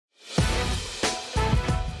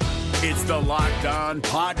It's the Locked On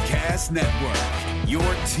Podcast Network, your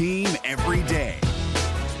team every day.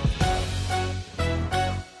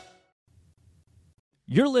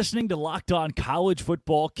 You're listening to Locked On College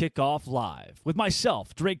Football Kickoff Live with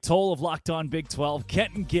myself, Drake Toll of Locked On Big 12,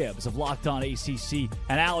 Kenton Gibbs of Locked On ACC,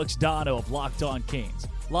 and Alex Dono of Locked On Canes.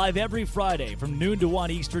 Live every Friday from noon to 1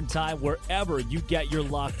 Eastern Time, wherever you get your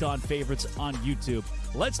Locked On favorites on YouTube.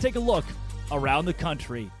 Let's take a look around the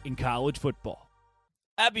country in college football.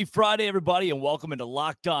 Happy Friday, everybody, and welcome into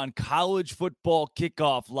Locked On College Football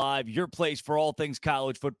Kickoff Live, your place for all things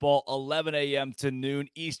college football, 11 a.m. to noon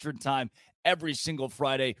Eastern Time, every single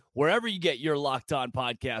Friday, wherever you get your Locked On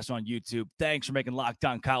podcast on YouTube. Thanks for making Locked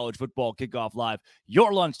On College Football Kickoff Live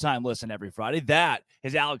your lunchtime listen every Friday. That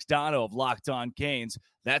is Alex Dono of Locked On Canes.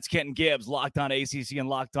 That's Kenton Gibbs, Locked On ACC and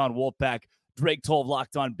Locked On Wolfpack. Drake Toll of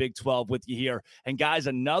Locked On Big 12 with you here. And guys,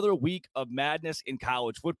 another week of madness in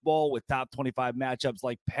college football with top 25 matchups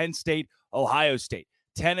like Penn State, Ohio State,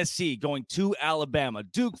 Tennessee going to Alabama,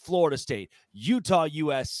 Duke, Florida State, Utah,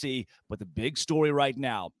 USC. But the big story right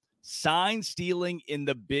now, sign stealing in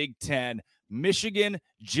the Big Ten. Michigan,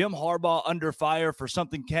 Jim Harbaugh under fire for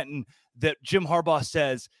something, Kenton, that Jim Harbaugh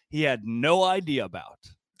says he had no idea about.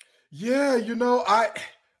 Yeah,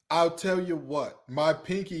 I'll tell you what, my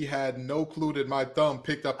pinky had no clue that my thumb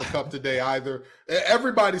picked up a cup today either.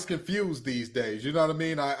 Everybody's confused these days. You know what I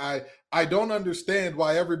mean? I don't understand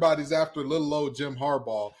why everybody's after little old Jim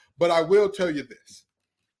Harbaugh, but I will tell you this.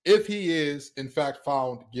 If he is, in fact,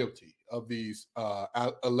 found guilty of these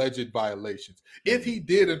alleged violations, if he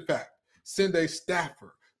did, in fact, send a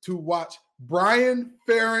staffer to watch Brian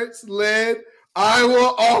Ferentz-led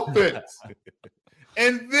Iowa offense,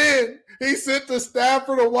 and then he sent the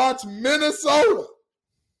staffer to watch Minnesota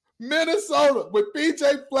with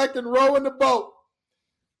PJ Fleck and rowing the boat.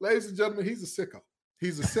 Ladies and gentlemen, he's a sicko.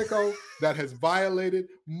 He's a sicko that has violated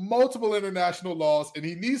multiple international laws, and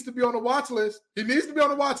he needs to be on the watch list. He needs to be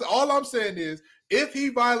on the watch list. All I'm saying is, if he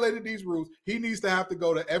violated these rules, he needs to have to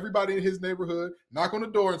go to everybody in his neighborhood, knock on the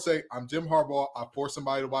door and say, I'm Jim Harbaugh. I forced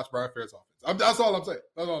somebody to watch Brian Ferentz offense. That's all I'm saying.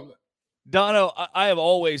 That's all I'm saying. Dono, I have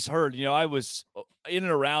always heard, I was in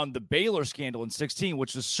and around the Baylor scandal in 2016,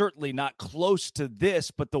 which was certainly not close to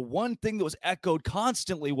this, but the one thing that was echoed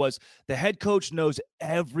constantly was the head coach knows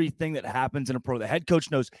everything that happens in a pro. The head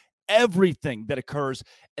coach knows everything that occurs,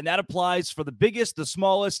 and that applies for the biggest, the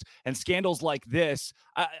smallest, and scandals like this.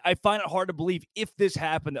 I find it hard to believe if this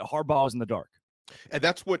happened that Harbaugh was in the dark. And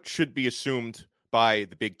that's what should be assumed by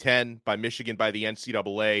the Big Ten, by Michigan, by the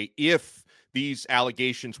NCAA, if these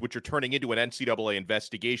allegations, which are turning into an NCAA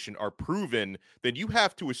investigation, are proven, then you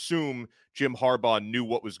have to assume Jim Harbaugh knew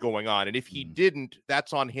what was going on. And if he didn't,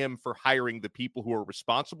 that's on him for hiring the people who are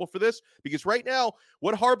responsible for this. Because right now,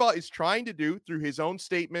 what Harbaugh is trying to do through his own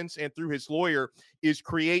statements and through his lawyer is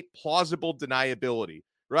create plausible deniability,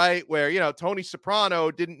 right? Where, Tony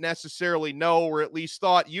Soprano didn't necessarily know, or at least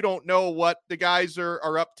thought, you don't know what the guys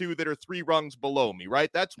are up to that are three rungs below me, right?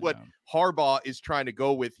 That's what Harbaugh is trying to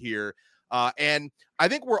go with here. And I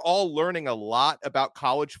think we're all learning a lot about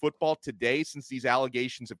college football today since these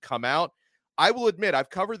allegations have come out. I will admit, I've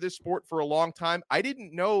covered this sport for a long time. I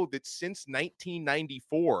didn't know that since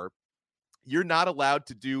 1994, you're not allowed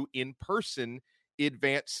to do in-person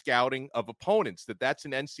advanced scouting of opponents, that's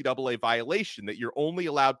an NCAA violation, that you're only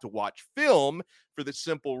allowed to watch film for the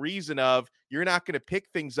simple reason of you're not going to pick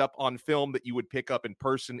things up on film that you would pick up in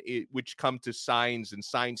person, which come to signs and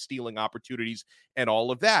sign stealing opportunities and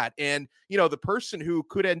all of that. And, the person who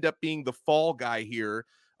could end up being the fall guy here,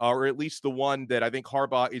 or at least the one that I think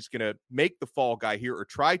Harbaugh is going to make the fall guy here or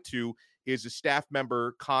try to, is a staff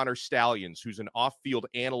member, Connor Stallions, who's an off-field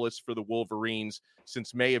analyst for the Wolverines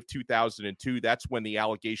since May of 2002. That's when the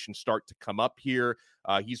allegations start to come up here.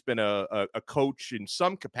 He's been a coach in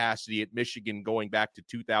some capacity at Michigan going back to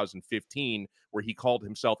 2015, where he called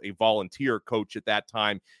himself a volunteer coach at that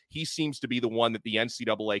time. He seems to be the one that the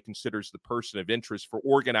NCAA considers the person of interest for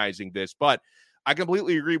organizing this. But I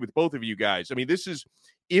completely agree with both of you guys. I mean,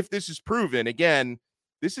 if this is proven, again,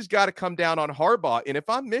 this has got to come down on Harbaugh. And if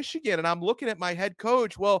I'm Michigan and I'm looking at my head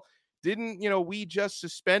coach, well, didn't, we just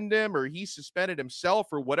suspend him, or he suspended himself,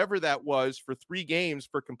 or whatever that was, for 3 games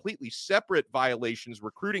for completely separate violations,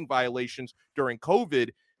 recruiting violations during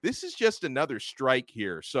COVID. This is just another strike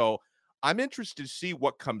here. So I'm interested to see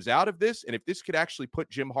what comes out of this, and if this could actually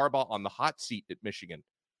put Jim Harbaugh on the hot seat at Michigan.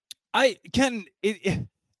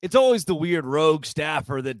 It's always the weird rogue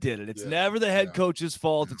staffer that did it. It's never the head coach's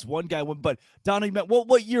fault. It's one guy. But Donnie,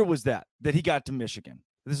 what year was that he got to Michigan?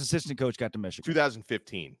 This assistant coach got to Michigan.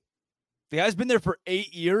 2015. The guy's been there for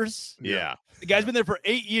 8 years. Yeah. The guy's been there for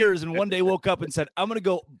 8 years, and one day woke up and said, I'm going to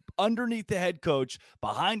go underneath the head coach,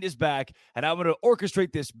 behind his back, and I'm going to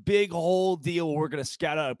orchestrate this big whole deal where we're going to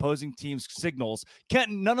scout out opposing teams' signals.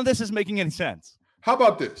 Kenton, none of this is making any sense. How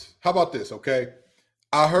about this? Okay?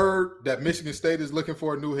 I heard that Michigan State is looking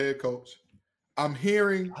for a new head coach. I'm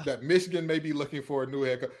hearing that Michigan may be looking for a new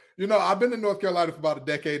head coach. I've been in North Carolina for about a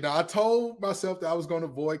decade now. I told myself that I was going to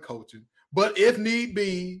avoid coaching. But if need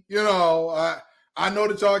be, I know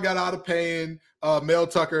that y'all got out of paying Mel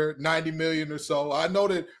Tucker $90 million or so. I know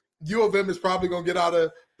that U of M is probably going to get out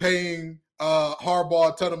of paying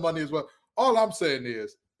Harbaugh a ton of money as well. All I'm saying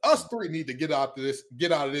is us three need to get out of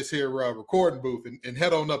this here recording booth and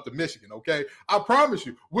head on up to Michigan, okay? I promise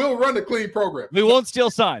you, we'll run a clean program. We won't steal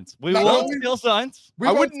signs. We won't steal signs.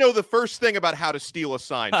 I wouldn't know the first thing about how to steal a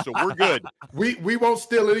sign, so we're good. We won't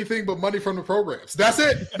steal anything but money from the programs. That's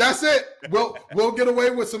it. We'll get away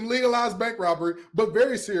with some legalized bank robbery. But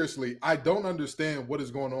very seriously, I don't understand what is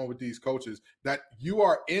going on with these coaches, that you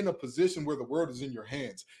are in a position where the world is in your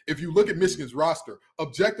hands. If you look at Michigan's roster,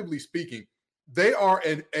 objectively speaking, they are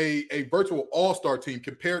a virtual all-star team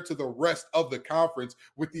compared to the rest of the conference,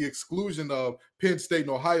 with the exclusion of Penn State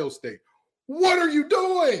and Ohio State. What are you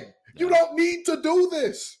doing? You don't need to do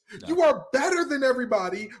this. You are better than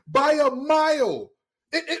everybody by a mile.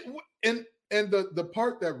 And the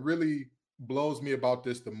part that really blows me about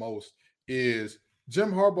this the most is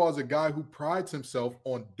Jim Harbaugh is a guy who prides himself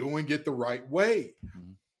on doing it the right way,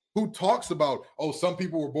 who talks about, some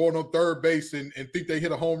people were born on third base and think they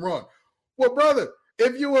hit a home run. Well, brother,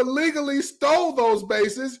 if you illegally stole those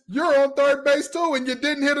bases, you're on third base too, and you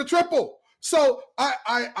didn't hit a triple. So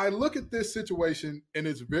I look at this situation, and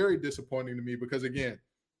it's very disappointing to me because, again,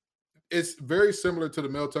 it's very similar to the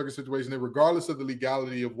Mel Tucker situation. And regardless of the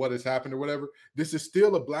legality of what has happened or whatever, this is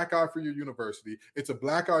still a black eye for your university. It's a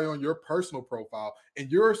black eye on your personal profile, and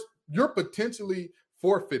you're potentially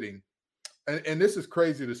forfeiting, and this is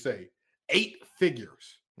crazy to say, 8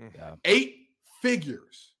 figures. Yeah. 8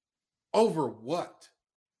 figures. Over what?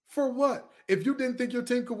 For what? If you didn't think your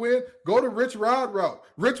team could win, go to Rich Rod route.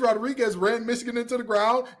 Rich Rodriguez ran Michigan into the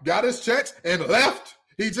ground, got his checks, and left.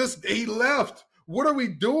 He left. What are we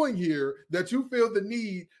doing here that you feel the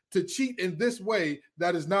need to cheat in this way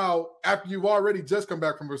that is now, after you've already just come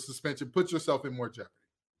back from a suspension, put yourself in more jeopardy?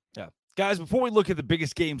 Yeah. Guys, before we look at the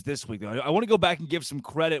biggest games this week, though, I want to go back and give some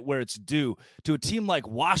credit where it's due to a team like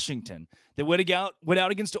Washington that went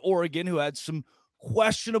out against Oregon, who had some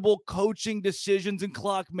questionable coaching decisions and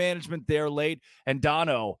clock management there late. And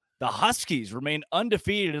Dono, the Huskies remain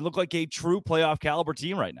undefeated and look like a true playoff caliber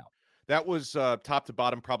team right now. That was top to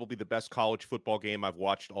bottom probably the best college football game I've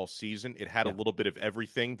watched all season. It had a little bit of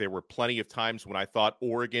everything. There were plenty of times when I thought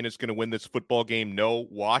Oregon is going to win this football game. No,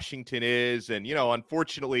 Washington is. And,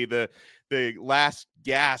 unfortunately, the last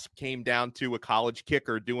gasp came down to a college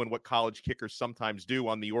kicker doing what college kickers sometimes do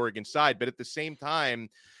on the Oregon side. But at the same time,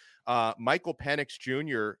 Michael Penix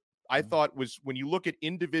Jr., I thought was, when you look at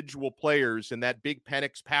individual players and that big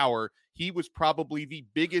Penix power, he was probably the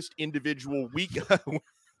biggest individual week.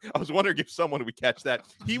 I was wondering if someone would catch that.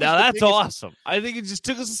 That's awesome. I think it just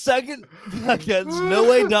took us a second. There's no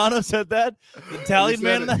way Dono said that. The Italian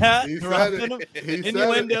man in the hat.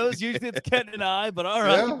 Innuendos. Usually it's Ken and I, but all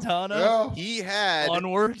right, Dono. Yeah.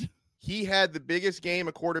 Onward. He had the biggest game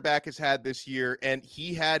a quarterback has had this year, and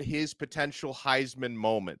he had his potential Heisman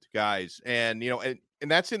moment, guys. And, and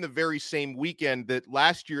that's in the very same weekend that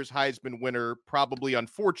last year's Heisman winner probably,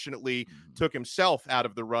 unfortunately, took himself out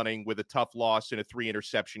of the running with a tough loss in a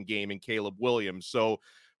 3-interception game in Caleb Williams. So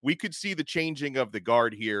we could see the changing of the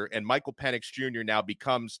guard here, and Michael Penix Jr. now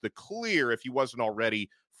becomes the clear, if he wasn't already,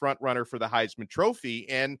 front runner for the Heisman Trophy.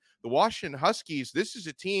 And the Washington Huskies, this is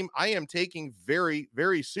a team I am taking very,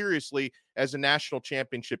 very seriously as a national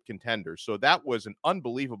championship contender. So that was an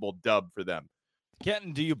unbelievable dub for them.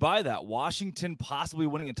 Kenton, do you buy that? Washington possibly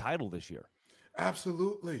winning a title this year?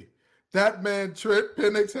 Absolutely. That man, Trent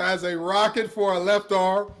Penix, has a rocket for a left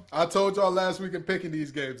arm. I told y'all last week in picking these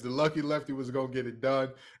games, the lucky lefty was going to get it done.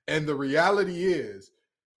 And the reality is,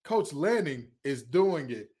 Coach Lanning is doing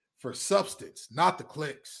it for substance, not the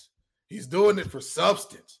clicks. He's doing it for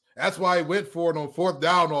substance. That's why he went for it on 4th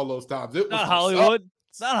down all those times. It was not Hollywood.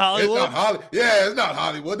 It's not Hollywood. It's not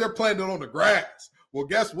Hollywood. They're playing it on the grass. Well,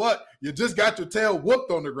 guess what? You just got your tail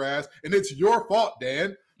whooped on the grass, and it's your fault,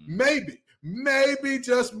 Dan. Maybe,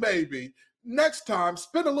 just maybe, next time,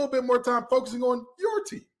 spend a little bit more time focusing on your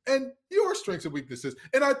team and your strengths and weaknesses.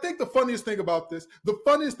 And I think the funniest thing about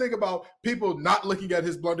people not looking at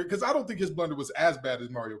his blunder, because I don't think his blunder was as bad as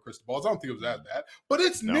Mario Cristobal's. I don't think it was as bad, but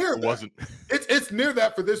it's near that. Wasn't. It's near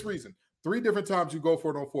that for this reason. 3 different times you go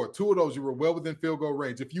for it on 4. 2 of those you were well within field goal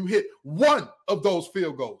range. If you hit one of those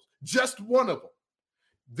field goals, just one of them,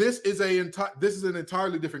 this is an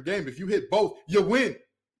entirely different game. If you hit both, you win.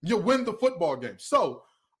 You win the football game. So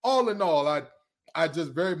all in all, I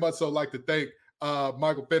just very much so like to thank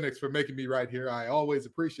Michael Penix for making me right here. I always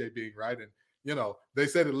appreciate being right. And, they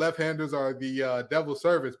say that left-handers are the devil's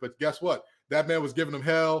servants, but guess what? That man was giving them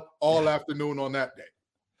hell all afternoon on that day.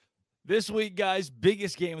 This week, guys,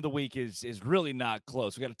 biggest game of the week is really not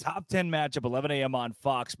close. We got a top 10 matchup, 11 a.m. on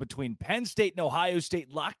Fox between Penn State and Ohio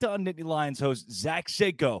State. Locked On Nittany Lions host Zach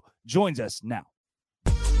Seiko joins us now.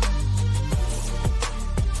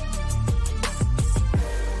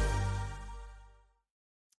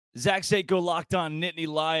 Zach Seiko, Locked On Nittany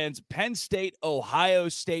Lions, Penn State, Ohio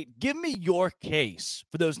State. Give me your case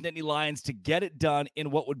for those Nittany Lions to get it done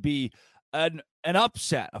in what would be an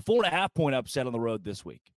upset, a 4.5-point upset on the road this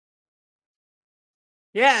week.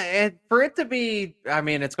 Yeah, and for it to be,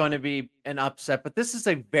 it's going to be an upset, but this is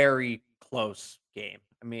a very close game.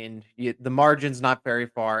 The margin's not very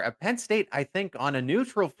far. Penn State, I think, on a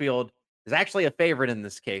neutral field is actually a favorite in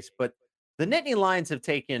this case, but the Nittany Lions have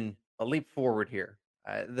taken a leap forward here.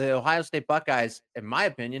 The Ohio State Buckeyes, in my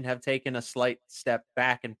opinion, have taken a slight step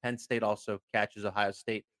back, and Penn State also catches Ohio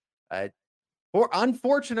State.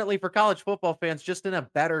 Unfortunately for college football fans, just in a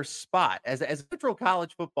better spot. As a neutral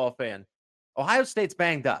college football fan, Ohio State's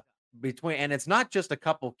banged up and it's not just a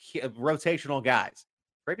couple rotational guys.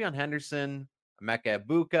 Travion Henderson, Emeka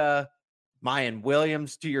Egbuka, Mayan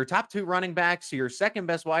Williams, to your top two running backs, to your second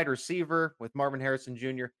best wide receiver with Marvin Harrison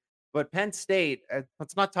Jr. But Penn State,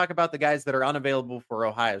 let's not talk about the guys that are unavailable for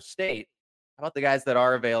Ohio State. How about the guys that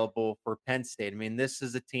are available for Penn State? This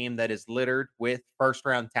is a team that is littered with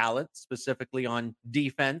first-round talent, specifically on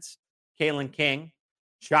defense. Kalen King,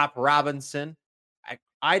 Chop Robinson.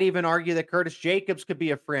 I'd even argue that Curtis Jacobs could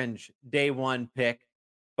be a fringe day one pick.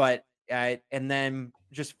 But and then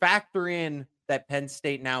just factor in that Penn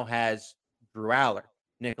State now has Drew Aller,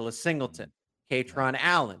 Nicholas Singleton, Katron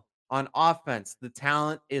Allen. On offense, the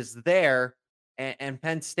talent is there, and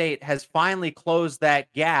Penn State has finally closed that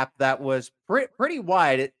gap that was pretty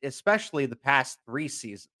wide, especially the past 3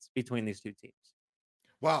 seasons between these two teams.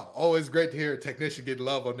 Wow, always great to hear a technician get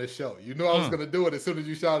love on this show. You knew I was going to do it as soon as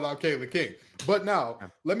you shouted out Kalen King. But now,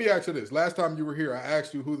 let me ask you this. Last time you were here, I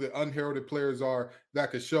asked you who the unheralded players are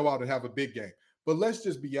that could show out and have a big game. But let's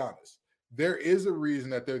just be honest. There is a reason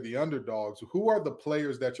that they're the underdogs. Who are the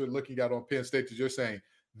players that you're looking at on Penn State that you're saying,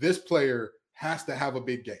 this player has to have a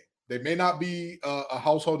big game? They may not be a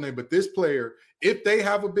household name, but this player, if they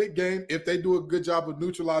have a big game, if they do a good job of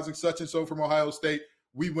neutralizing such and so from Ohio State,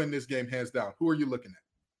 we win this game hands down. Who are you looking at?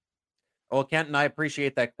 Well, Kenton, I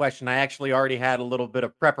appreciate that question. I actually already had a little bit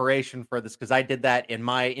of preparation for this because I did that in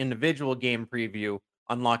my individual game preview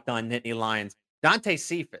on Locked On Nittany Lions. Dante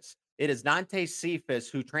Cephas. It is Dante Cephas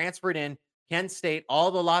who transferred in Kent State, all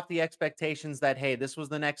the lofty expectations that, hey, this was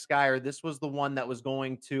the next guy or this was the one that was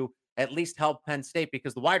going to at least help Penn State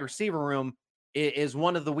because the wide receiver room is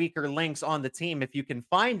one of the weaker links on the team if you can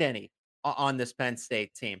find any on this Penn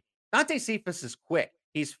State team. Dante Cephas is quick.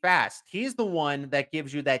 He's fast. He's the one that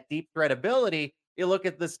gives you that deep threat ability. You look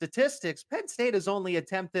at the statistics, Penn State has only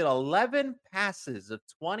attempted 11 passes of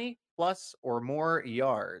 20-plus or more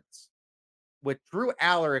yards. With Drew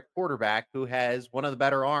Aller at quarterback, who has one of the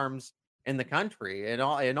better arms in the country, in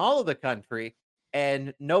all of the country,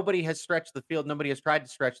 and nobody has stretched the field. Nobody has tried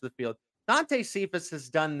to stretch the field. Dante Cephas has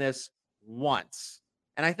done this once.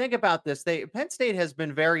 And I think about this. Penn State has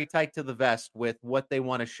been very tight to the vest with what they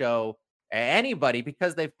want to show anybody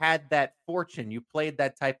because they've had that fortune. You played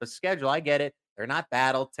that type of schedule. I get it. They're not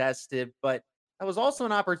battle tested, but that was also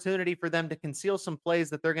an opportunity for them to conceal some plays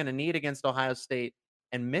that they're going to need against Ohio State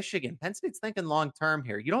and Michigan. Penn State's thinking long term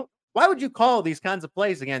here. Why would you call these kinds of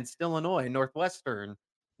plays against Illinois, Northwestern,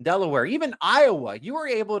 Delaware, even Iowa? You were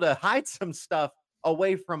able to hide some stuff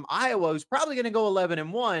away from Iowa, who's probably going to go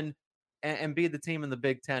 11-1 and be the team in the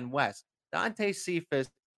Big Ten West. Dante Cephas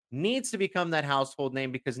needs to become that household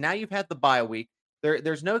name because now you've had the bye week.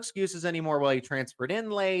 There's no excuses anymore. Well, he transferred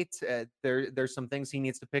in late. There's some things he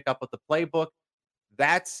needs to pick up with the playbook.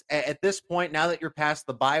 That's at this point, now that you're past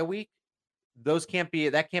the bye week, that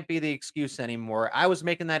can't be the excuse anymore. I was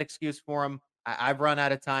making that excuse for him. I've run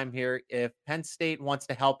out of time here. If Penn State wants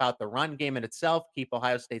to help out the run game in itself, keep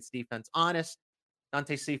Ohio State's defense honest,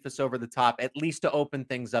 Dante Cephas over the top, at least to open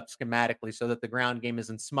things up schematically so that the ground game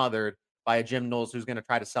isn't smothered by a Jim Knowles who's going to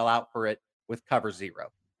try to sell out for it with cover zero.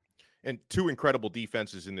 And two incredible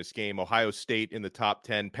defenses in this game. Ohio State in the top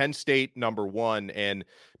 10, Penn State number 1, and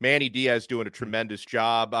Manny Diaz doing a tremendous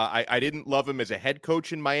job. I didn't love him as a head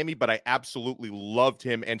coach in Miami, but I absolutely loved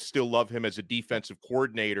him and still love him as a defensive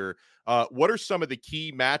coordinator. What are some of the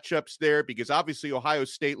key matchups there? Because obviously Ohio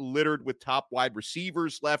State littered with top wide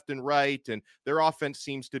receivers left and right, and their offense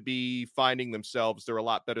seems to be finding themselves. They're a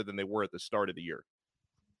lot better than they were at the start of the year.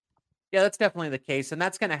 Yeah, that's definitely the case, and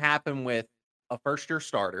that's going to happen with a first-year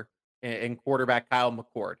starter in quarterback Kyle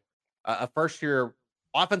McCord, a first-year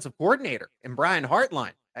offensive coordinator in Brian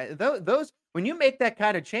Hartline. Those when you make that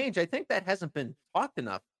kind of change, I think that hasn't been talked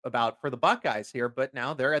enough about for the Buckeyes here. But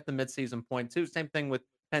now they're at the midseason point too. Same thing with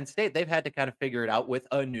Penn State. They've had to kind of figure it out with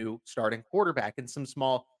a new starting quarterback and some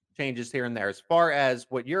small changes here and there. As far as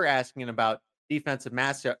what you're asking about defensive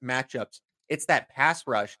matchups, it's that pass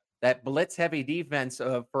rush, that blitz-heavy defense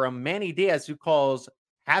from Manny Diaz, who calls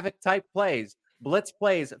havoc-type plays. Blitz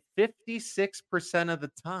plays 56% of the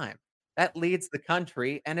time. That leads the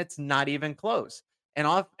country, and it's not even close.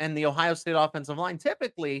 And the Ohio State offensive line,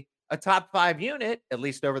 typically a top 5 unit, at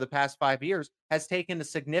least over the past 5 years, has taken a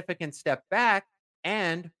significant step back,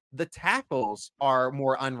 and the tackles are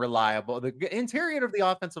more unreliable. The interior of the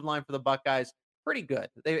offensive line for the Buckeyes, pretty good.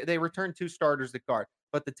 They returned 2 starters at guard.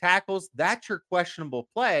 But the tackles, that's your questionable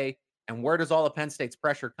play. And where does all of Penn State's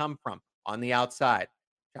pressure come from? On the outside,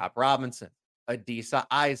 Chop Robinson, Adisa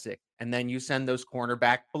Isaac, and then you send those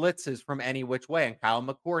cornerback blitzes from any which way. And Kyle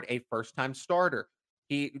McCord, a first-time starter.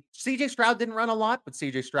 CJ Stroud didn't run a lot, but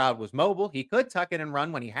CJ Stroud was mobile. He could tuck it and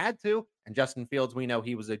run when he had to. And Justin Fields, we know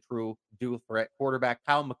he was a true dual threat quarterback.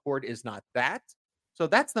 Kyle McCord is not that. So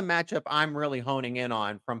that's the matchup I'm really honing in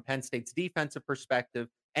on from Penn State's defensive perspective.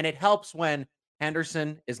 And it helps when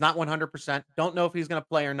Henderson is not 100%. Don't know if he's going to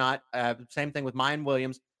play or not. Same thing with Mayan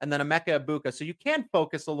Williams. And then Emeka Ibuka. So you can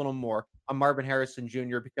focus a little more on Marvin Harrison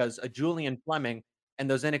Jr. because a Julian Fleming and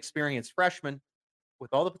those inexperienced freshmen, with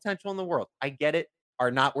all the potential in the world, I get it, are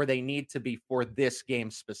not where they need to be for this game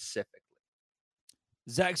specifically.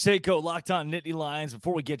 Zach Seiko, Locked On Nittany Lions.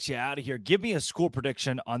 Before we get you out of here, give me a score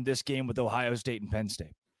prediction on this game with Ohio State and Penn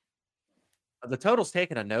State. The total's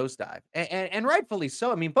taken a nosedive, and rightfully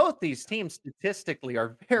so. I mean, both these teams statistically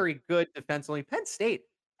are very good defensively. Penn State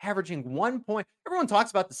averaging 1 point. Everyone talks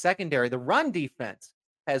about the secondary. The run defense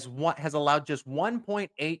has allowed just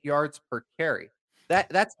 1.8 yards per carry.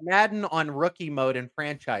 That's Madden on rookie mode and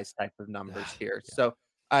franchise type of numbers here. Yeah. So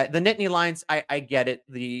the Nittany Lions, I get it.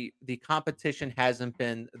 The competition hasn't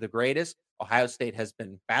been the greatest. Ohio State has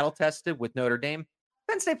been battle tested with Notre Dame.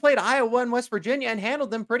 Penn State played Iowa and West Virginia and handled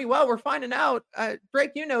them pretty well. We're finding out,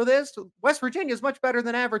 Drake, you know this. West Virginia is much better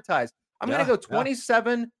than advertised. I'm going to go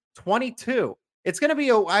 27-22. It's going to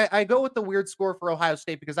be I go with the weird score for Ohio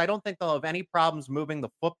State because I don't think they'll have any problems moving the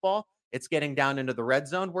football. It's getting down into the red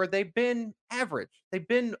zone where they've been average. They've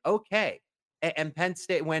been okay. And Penn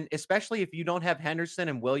State, especially if you don't have Henderson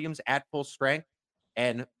and Williams at full strength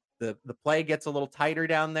and the play gets a little tighter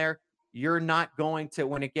down there, you're not going to,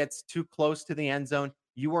 when it gets too close to the end zone,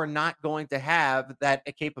 you are not going to have that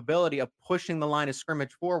capability of pushing the line of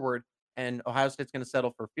scrimmage forward. And Ohio State's going to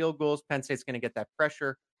settle for field goals. Penn State's going to get that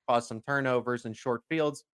pressure, cause some turnovers and short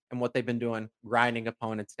fields. And what they've been doing, grinding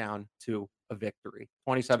opponents down to a victory.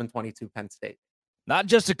 27-22 Penn State. Not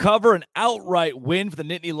just a cover, an outright win for the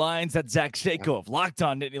Nittany Lions. That's Zach Seiko of Locked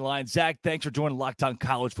On Nittany Lions. Zach, thanks for joining Locked On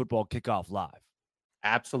College Football Kickoff Live.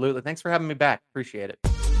 Absolutely. Thanks for having me back. Appreciate it.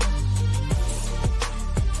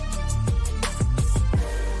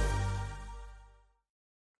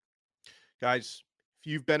 Guys, if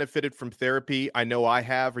you've benefited from therapy, I know I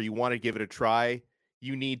have, or you want to give it a try,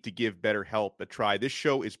 you need to give BetterHelp a try. This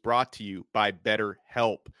show is brought to you by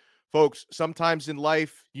BetterHelp. Folks, sometimes in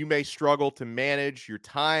life, you may struggle to manage your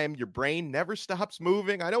time. Your brain never stops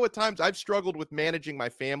moving. I know at times I've struggled with managing my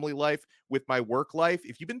family life with my work life.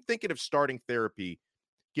 If you've been thinking of starting therapy,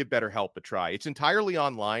 give BetterHelp a try. It's entirely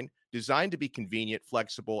online, designed to be convenient,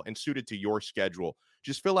 flexible, and suited to your schedule.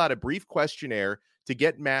 Just fill out a brief questionnaire to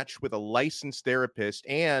get matched with a licensed therapist.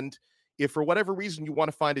 And if for whatever reason you want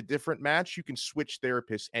to find a different match, you can switch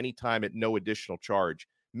therapists anytime at no additional charge.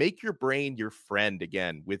 Make your brain your friend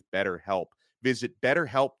again with BetterHelp. Visit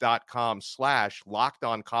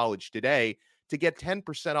BetterHelp.com/LockedOnCollege today to get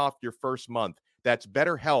 10% off your first month. That's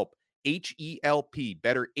BetterHelp, H-E-L-P,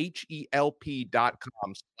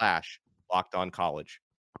 BetterHelp.com/LockedOnCollege.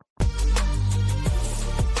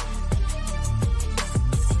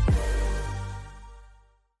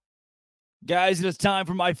 Guys, it is time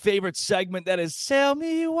for my favorite segment. That is Tell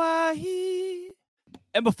Me Why.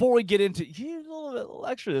 And before we get into a little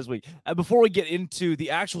extra this week, and before we get into the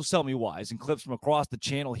actual Sell Me Whys and clips from across the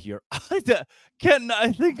channel here, Ken,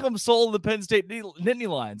 I think I'm sold on the Penn State Nittany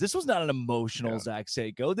Lions. This was not an emotional Zach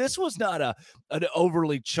Sako. This was not an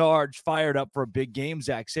overly charged, fired up for a big game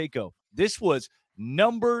Zach Sako. This was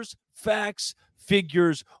numbers, facts,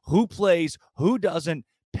 figures, who plays, who doesn't.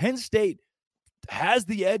 Penn State has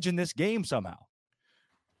the edge in this game somehow.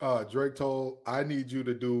 Drake told, I need you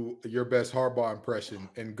to do your best Harbaugh impression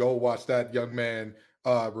and go watch that young man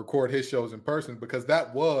record his shows in person, because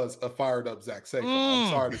that was a fired up Zach Sako. I'm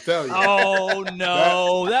sorry to tell you. Oh,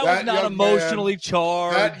 no. that was not emotionally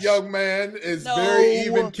charged. That young man is very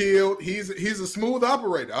even keeled. He's a smooth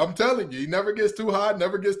operator. I'm telling you, he never gets too high,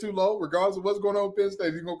 never gets too low. Regardless of what's going on with Penn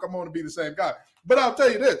State, he's going to come on and be the same guy. But I'll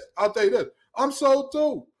tell you this. I'm sold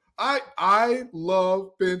too. I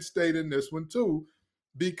love Penn State in this one too,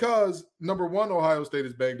 because number one, Ohio State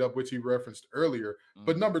is banged up, which he referenced earlier.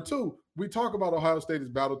 But number two, we talk about Ohio State is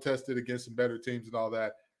battle tested against some better teams and all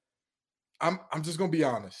that. I'm just going to be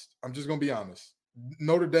honest.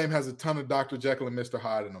 Notre Dame has a ton of Dr. Jekyll and Mr.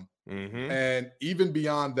 Hyde in them. And even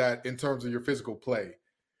beyond that, in terms of your physical play,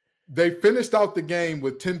 they finished out the game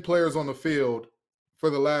with 10 players on the field for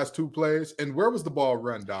the last 2 plays. And where was the ball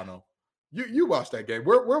run, Dono? You watched that game.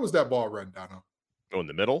 Where was that ball run, Dono? Oh, in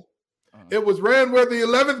the middle? It was ran where the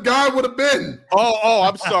 11th guy would have been. Oh,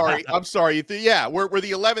 I'm sorry. Where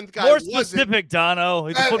the 11th guy was. More specific, Dono.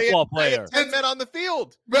 He's a football player. 10 men on the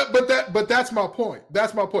field. But that's my point.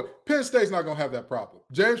 Penn State's not going to have that problem.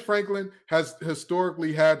 James Franklin has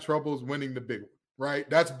historically had troubles winning the big one, right?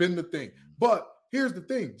 That's been the thing. But here's the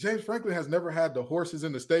thing. James Franklin has never had the horses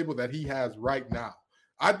in the stable that he has right now.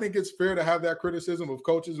 I think it's fair to have that criticism of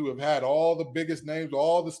coaches who have had all the biggest names,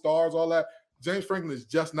 all the stars, all that. James Franklin is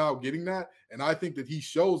just now getting that, and I think that he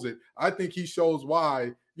shows it. I think he shows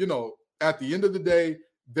why, at the end of the day,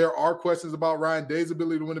 there are questions about Ryan Day's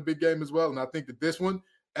ability to win a big game as well, and I think that this one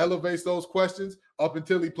elevates those questions up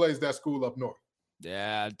until he plays that school up north.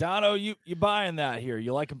 Yeah, Dono, you buying that here.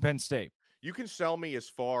 You like Penn State. You can sell me as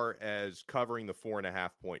far as covering the 4.5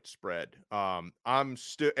 point spread. I'm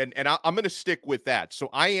still, and I'm going to stick with that. So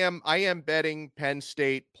I am betting Penn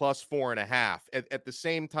State plus 4.5. At the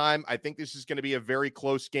same time, I think this is going to be a very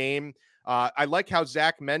close game. I like how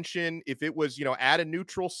Zach mentioned if it was, at a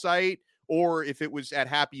neutral site or if it was at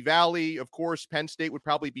Happy Valley, of course, Penn State would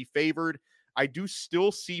probably be favored. I do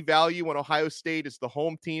still see value when Ohio State is the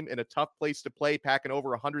home team in a tough place to play, packing over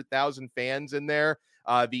 100,000 fans in there.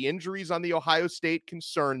 The injuries on the Ohio State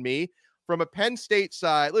concern me. From a Penn State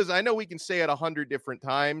side, listen, I know we can say it 100 different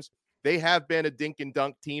times. They have been a dink and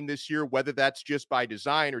dunk team this year, whether that's just by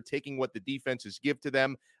design or taking what the defenses give to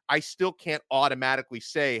them. I still can't automatically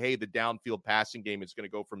say, hey, the downfield passing game is going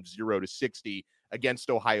to go from 0 to 60 against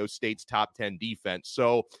Ohio State's top 10 defense.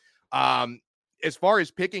 So as far as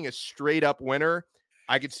picking a straight up winner,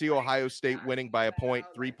 I could see Ohio State winning by a point,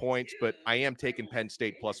 3 points, but I am taking Penn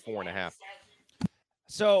State plus 4.5.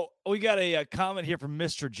 So we got a comment here from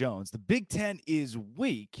Mr. Jones. The Big Ten is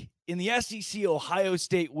weak. In the SEC, Ohio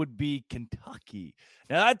State would be Kentucky.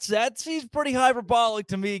 Now that seems pretty hyperbolic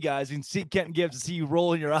to me, guys. You can see Kenton Gibbs and see you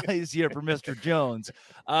rolling your eyes here for Mr. Jones.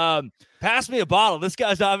 Pass me a bottle. This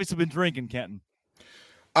guy's obviously been drinking, Kenton.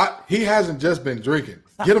 He hasn't just been drinking.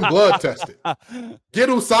 Get him blood tested. Get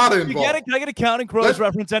USADA involved. Can I get a Counting Crows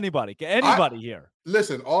reference? Anybody here?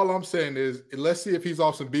 Listen, all I'm saying is let's see if he's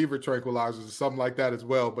off some beaver tranquilizers or something like that as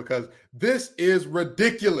well, because this is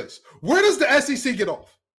ridiculous. Where does the SEC get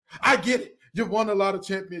off? I get it. You've won a lot of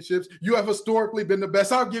championships. You have historically been the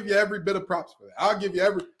best. I'll give you every bit of props for that. I'll give you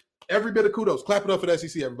every bit of kudos. Clap it up for the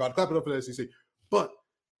SEC, everybody. Clap it up for the SEC. But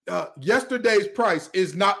yesterday's price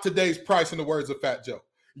is not today's price, in the words of Fat Joe.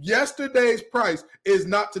 Yesterday's price is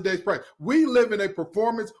not today's price. We live in a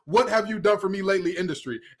performance, what have you done for me lately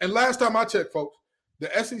industry. And last time I checked, folks, the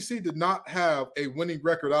SEC did not have a winning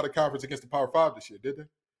record out of conference against the Power 5 this year, did they?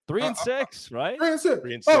 3-6, right?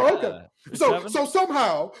 3-6. Oh, okay. So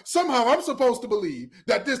somehow I'm supposed to believe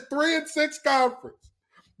that this 3-6 conference,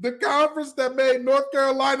 the conference that made North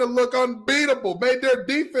Carolina look unbeatable, made their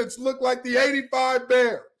defense look like the 85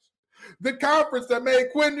 Bears, the conference that made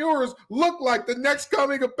Quinn Ewers look like the next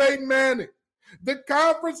coming of Peyton Manning, the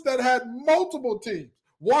conference that had multiple teams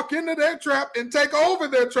walk into their trap and take over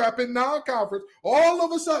their trap in non-conference, all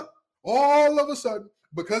of a sudden,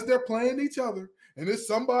 because they're playing each other and it's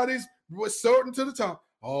somebody's sorting to the top,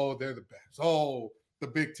 oh, they're the best. Oh, the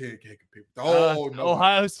Big Ten can't compete. Oh, no.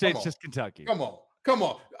 Ohio State's just Kentucky. Come on.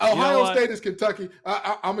 Ohio State is Kentucky.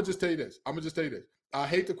 I'm going to just tell you this. I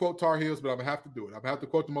hate to quote Tar Heels, but I'm going to have to do it. I'm going to have to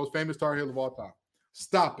quote the most famous Tar Heel of all time.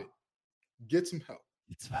 Stop it. Get some help.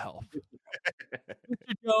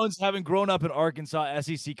 Mr. Jones, having grown up in Arkansas,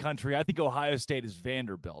 SEC country, I think Ohio State is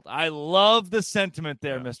Vanderbilt. I love the sentiment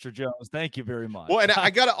there, Yeah. Mr. Jones. Thank you very much. Well, and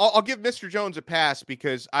I'll give Mr. Jones a pass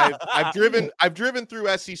because I've driven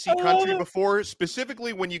through SEC country before,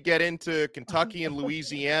 specifically when you get into Kentucky and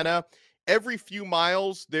Louisiana. Every few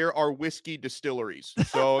miles, there are whiskey distilleries.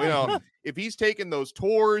 So, if he's taking those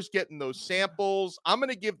tours, getting those samples, I'm going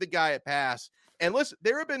to give the guy a pass. And listen,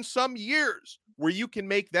 there have been some years where you can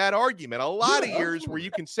make that argument. A lot of years where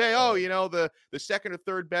you can say, the second or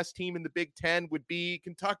third best team in the Big Ten would be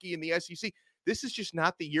Kentucky in the SEC. This is just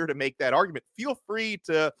not the year to make that argument. Feel free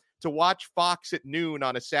to watch Fox at noon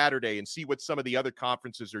on a Saturday and see what some of the other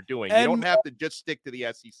conferences are doing. You don't have to just stick to the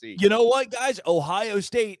SEC. You know what, guys? Ohio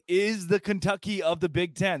State is the Kentucky of the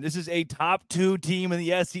Big Ten. This is a top 2 team in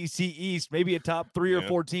the SEC East, maybe a top 3 or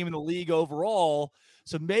 4 team in the league overall.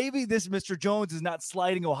 So maybe this Mr. Jones is not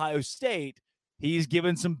sliding Ohio State. He's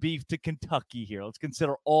given some beef to Kentucky here. Let's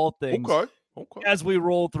consider all things. Okay. As we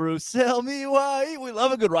roll through, sell me why. We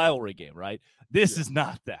love a good rivalry game, right? This is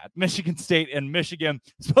not that. Michigan State and Michigan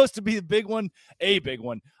supposed to be a big one.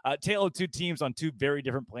 Tale of 2 teams on 2 very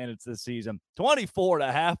different planets this season.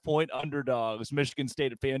 24.5-point underdogs. Michigan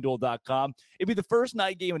State at FanDuel.com. It'd be the first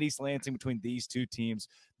night game in East Lansing between these 2 teams.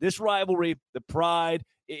 This rivalry, the pride,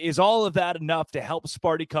 is all of that enough to help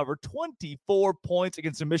Sparty cover 24 points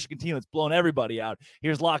against a Michigan team that's blown everybody out?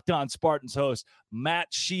 Here's Locked On Spartans host Matt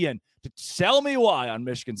Sheehan to tell me why on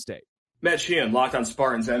Michigan State. Matt Sheehan, Locked On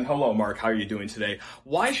Spartans, and hello, Mark. How are you doing today?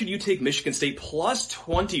 Why should you take Michigan State plus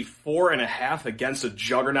 24.5 against a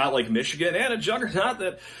juggernaut like Michigan, and a juggernaut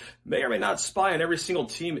that may or may not spy on every single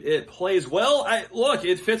team it plays? Well, look,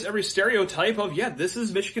 it fits every stereotype of, this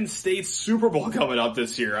is Michigan State's Super Bowl coming up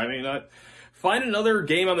this year. I mean, find another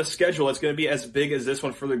game on the schedule that's going to be as big as this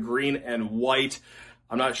one for the green and white.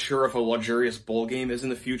 I'm not sure if a luxurious bowl game is in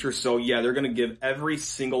the future, so they're going to give every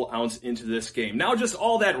single ounce into this game. Now, just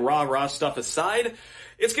all that rah-rah stuff aside,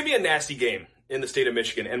 it's going to be a nasty game in the state of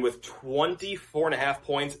Michigan, and with 24.5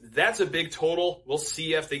 points, that's a big total. We'll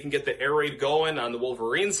see if they can get the air raid going on the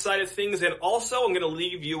Wolverines side of things, and also I'm going to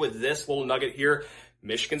leave you with this little nugget here.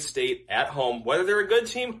 Michigan State at home, whether they're a good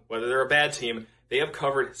team, whether they're a bad team, they have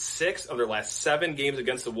covered 6 of their last 7 games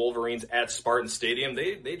against the Wolverines at Spartan Stadium.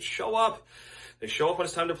 They show up. They show up when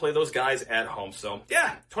it's time to play those guys at home. So,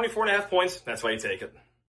 24.5 points. That's why you take it.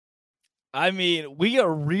 I mean, we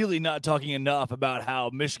are really not talking enough about how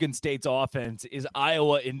Michigan State's offense is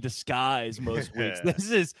Iowa in disguise most weeks.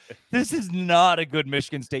 This is not a good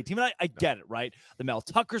Michigan State team. And I get it, right? The Mel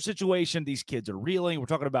Tucker situation, these kids are reeling. We're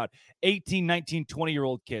talking about 18, 19,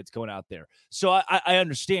 20-year-old kids going out there. So I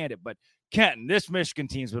understand it. But, Kenton, this Michigan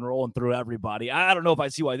team's been rolling through everybody. I don't know if I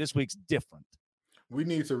see why this week's different. We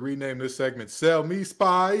need to rename this segment Sell Me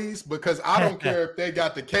Spies, because I don't care if they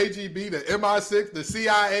got the KGB, the MI6, the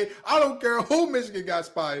CIA. I don't care who Michigan got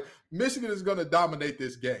spied. Michigan is going to dominate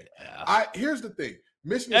this game. Yeah. Here's the thing.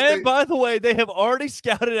 Michigan State, by the way, they have already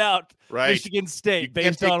scouted out Michigan State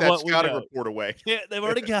based on what we know. Report away. Yeah, they've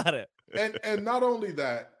already got it. And not only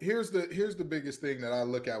that, here's the biggest thing that I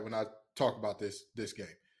look at when I talk about this game.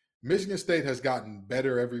 Michigan State has gotten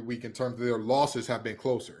better every week in terms of their losses have been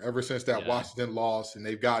closer ever since that Washington loss, and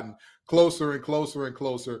they've gotten closer and closer and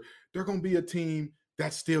closer. They're going to be a team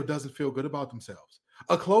that still doesn't feel good about themselves.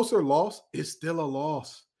 A closer loss is still a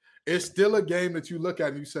loss. It's still a game that you look at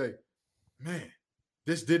and you say, man,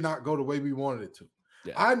 this did not go the way we wanted it to.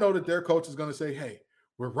 Yeah. I know that their coach is going to say, hey,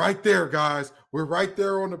 we're right there, guys. We're right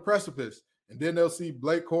there on the precipice. And then they'll see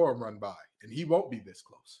Blake Corum run by, and he won't be this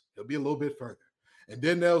close. He'll be a little bit further. And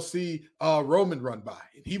then they'll see Roman run by,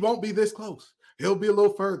 and he won't be this close. He'll be a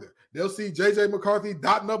little further. They'll see J.J. McCarthy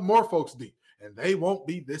dotting up more folks deep, and they won't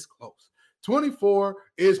be this close. 24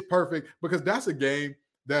 is perfect because that's a game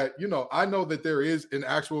that, I know that there is an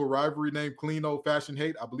actual rivalry named Clean Old Fashioned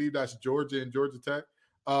Hate. I believe that's Georgia and Georgia Tech.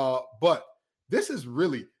 But this is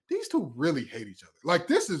really, these two really hate each other. Like,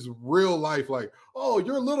 this is real life. Like, oh,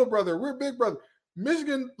 you're little brother, we're big brother.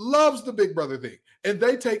 Michigan loves the big brother thing, and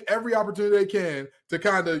they take every opportunity they can to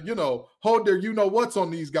kind of, hold their what's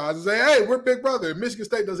on these guys and say, hey, we're big brother. And Michigan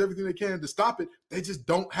State does everything they can to stop it. They just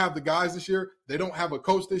don't have the guys this year. They don't have a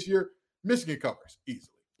coach this year. Michigan covers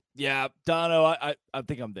easily. Yeah, Dono, I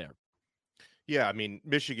think I'm there. Yeah, I mean,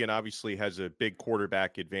 Michigan obviously has a big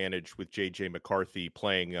quarterback advantage with J.J. McCarthy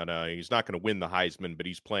playing on he's not going to win the Heisman, but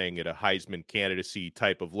he's playing at a Heisman candidacy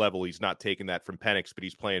type of level. He's not taking that from Penix, but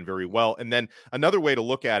he's playing very well. And then another way to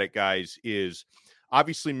look at it, guys, is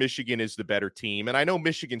obviously Michigan is the better team. And I know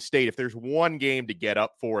Michigan State, if there's one game to get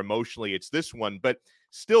up for emotionally, it's this one. But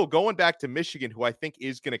still, going back to Michigan, who I think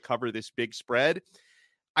is going to cover this big spread,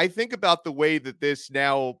 I think about the way that this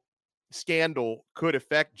now scandal could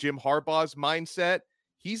affect Jim Harbaugh's mindset,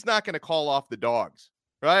 he's not going to call off the dogs,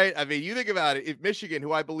 right? I mean, you think about it. If Michigan,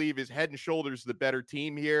 who I believe is head and shoulders the better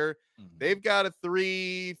team here, they've got a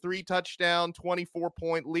three touchdown,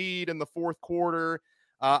 24-point lead in the fourth quarter.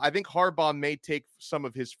 I think Harbaugh may take some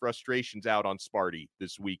of his frustrations out on Sparty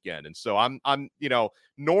this weekend. And so I'm,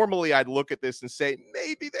 normally I'd look at this and say,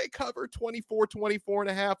 maybe they cover 24 and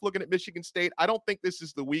a half looking at Michigan State. I don't think this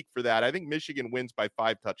is the week for that. I think Michigan wins by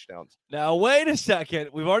 5 touchdowns. Now, wait a second.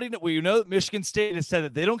 We know that Michigan State has said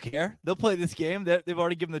that they don't care. They'll play this game. They've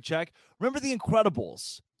already given the check. Remember the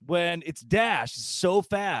Incredibles when it's dashed so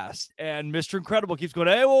fast and Mr. Incredible keeps going,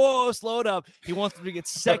 hey, whoa, slow it up. He wants them to get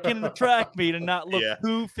second in the track meet and not look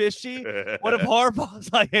too fishy. What if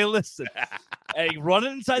Harbaugh's like, hey, listen, hey, run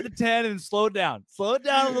it inside the 10 and slow it down. Slow it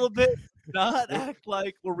down a little bit. Not act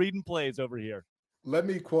like we're reading plays over here. Let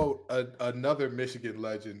me quote another Michigan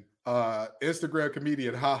legend, Instagram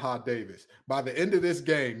comedian HaHa Davis. By the end of this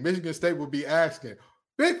game, Michigan State will be asking,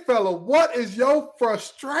 big fella, what is your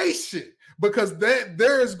frustration? Because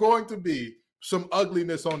there is going to be some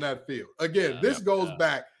ugliness on that field. Again, this goes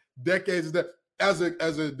back decades. As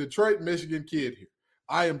a Detroit, Michigan kid here,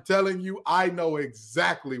 I am telling you, I know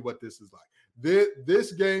exactly what this is like.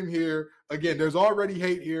 This game here, again, there's already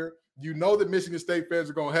hate here. You know that Michigan State fans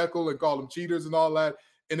are going to heckle and call them cheaters and all that.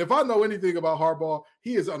 And if I know anything about Harbaugh,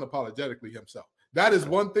 he is unapologetically himself. That is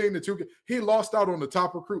one thing that he lost out on the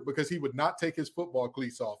top recruit because he would not take his football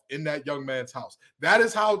cleats off in that young man's house. That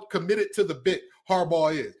is how committed to the bit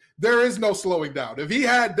Harbaugh is. There is no slowing down. If he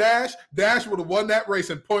had Dash would have won that race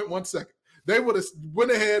in 0.1 second. They would have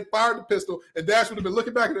went ahead, fired the pistol, and Dash would have been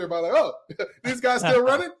looking back at everybody like, oh, these guys still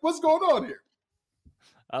running? What's going on here?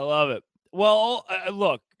 I love it. Well,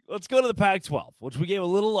 look, let's go to the Pac-12, which we gave a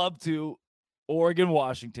little love to. Oregon,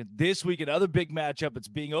 Washington. This week, another big matchup. It's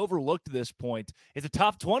being overlooked at this point. It's a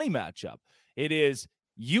top 20 matchup. It is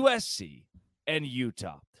USC and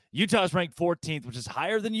Utah. Utah is ranked 14th, which is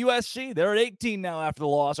higher than USC. They're at 18 now after the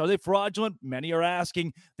loss. Are they fraudulent? Many are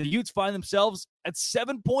asking. The Utes find themselves at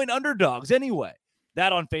 7-point underdogs anyway.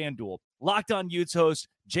 That on FanDuel. Locked On Utes host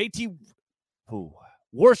JT,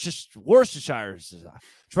 Worcestershire's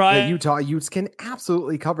The Utah Utes can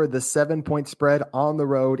absolutely cover the 7-point spread on the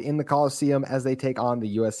road in the Coliseum as they take on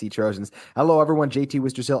the USC Trojans. Hello, everyone. JT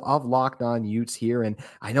Wistersill of Locked On Utes here. And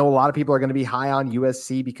I know a lot of people are going to be high on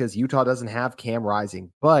USC because Utah doesn't have Cam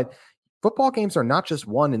Rising. But football games are not just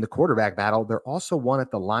won in the quarterback battle. They're also won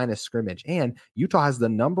at the line of scrimmage. And Utah has the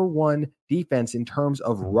number 1 defense in terms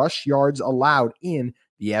of rush yards allowed in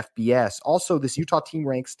the FBS. Also, this Utah team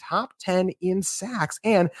ranks top 10 in sacks,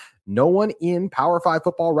 and no one in Power 5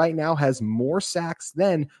 football right now has more sacks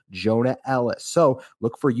than Jonah Ellis. So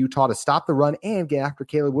look for Utah to stop the run and get after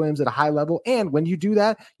Caleb Williams at a high level. And when you do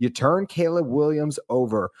that, you turn Caleb Williams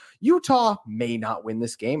over. Utah may not win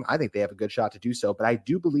this game. I think they have a good shot to do so, but I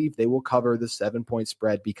do believe they will cover the 7-point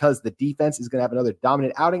spread because the defense is going to have another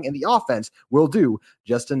dominant outing and the offense will do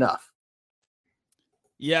just enough.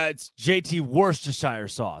 Yeah, it's JT Worcestershire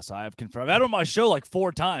sauce. I have confirmed. I've had it on my show like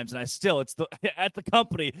 4 times, and it's at the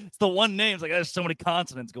company. It's the one name. It's like there's so many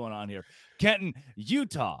consonants going on here. Kenton,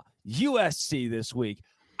 Utah, USC this week.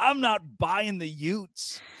 I'm not buying the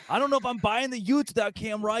Utes. I don't know if I'm buying the Utes without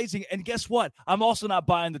Cam Rising. And guess what? I'm also not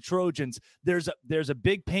buying the Trojans. There's a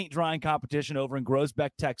big paint drying competition over in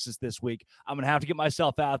Groesbeck, Texas this week. I'm gonna have to get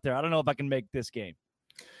myself out there. I don't know if I can make this game.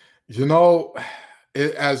 You know.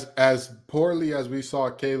 As poorly as we saw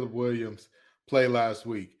Caleb Williams play last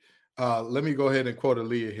week, let me go ahead and quote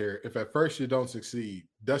Aaliyah here. If at first you don't succeed,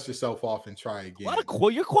 dust yourself off and try again.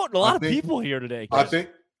 You're quoting a lot of people here today, Chris. Hey,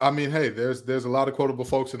 there's a lot of quotable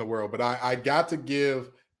folks in the world, but I got to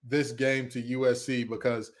give this game to USC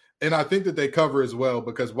because, and I think that they cover as well,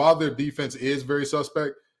 because while their defense is very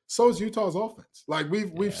suspect, so is Utah's offense. Like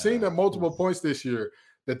we've seen at multiple points this year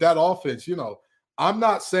that offense, I'm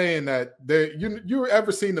not saying that you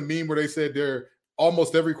ever seen the meme where they said they're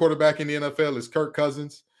almost every quarterback in the NFL is Kirk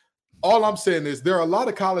Cousins? All I'm saying is there are a lot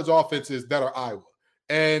of college offenses that are Iowa.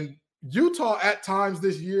 And Utah at times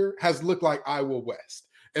this year has looked like Iowa West.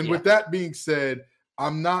 And with that being said,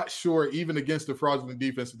 I'm not sure even against the fraudulent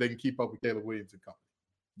defense that they can keep up with Caleb Williams and company.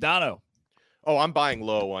 Dono. Oh, I'm buying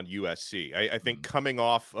low on USC. I think coming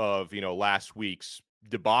off of, last week's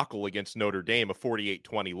debacle against Notre Dame, a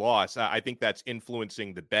 48-20 loss, I think that's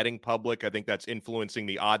influencing the betting public. I think that's influencing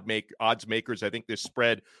the odds makers. I think this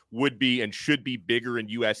spread would be and should be bigger in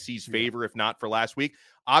USC's favor, if not for last week.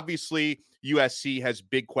 Obviously, USC has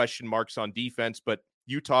big question marks on defense, but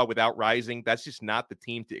Utah without Rising, that's just not the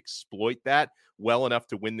team to exploit that well enough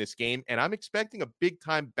to win this game. And I'm expecting a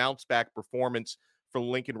big-time bounce-back performance for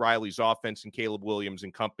Lincoln Riley's offense and Caleb Williams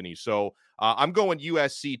and company. So I'm going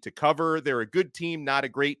USC to cover. They're a good team, not a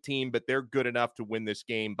great team, but they're good enough to win this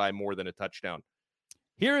game by more than a touchdown.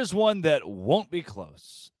 Here is one that won't be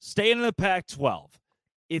close. Staying in the Pac-12.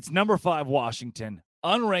 It's number 5 Washington,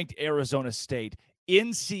 unranked Arizona State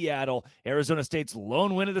in Seattle. Arizona State's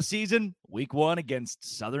lone win of the season, week 1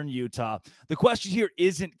 against Southern Utah. The question here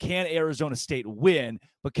isn't can Arizona State win,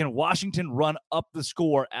 but can Washington run up the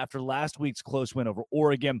score after last week's close win over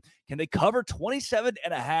Oregon? Can they cover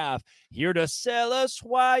 27.5? Here to sell us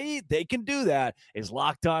why they can do that is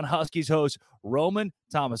Locked On Huskies host Roman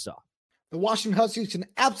Tomasoff. The Washington Huskies can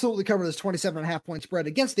absolutely cover this 27.5 point spread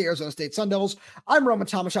against the Arizona State Sun Devils. I'm Roman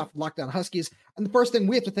Tomashoff of Locked On Huskies. And the first thing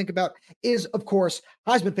we have to think about is, of course,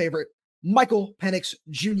 Heisman favorite, Michael Penix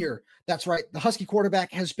Jr. That's right. The Husky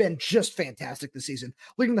quarterback has been just fantastic this season,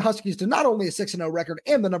 leading the Huskies to not only a 6-0 record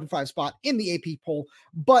and the number 5 spot in the AP poll,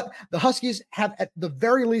 but the Huskies have at the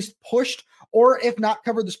very least pushed, or if not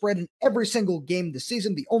covered the spread in every single game this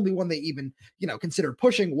season. The only one they even, considered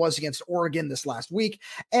pushing was against Oregon this last week.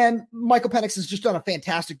 And Michael Penix has just done a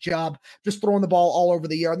fantastic job just throwing the ball all over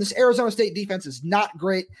the air. And this Arizona State defense is not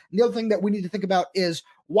great. And the other thing that we need to think about is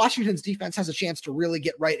Washington's defense has a chance to really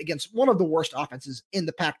get right against one of the worst offenses in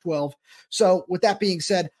the Pac-12. So with that being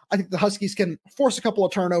said, I think the Huskies can force a couple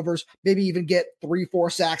of turnovers, maybe even get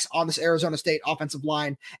 3-4 sacks on this Arizona State offensive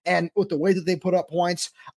line. And with the way that they put up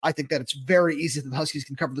points, I think that it's very easy that the Huskies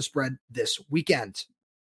can cover the spread this weekend.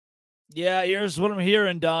 Yeah, here's what I'm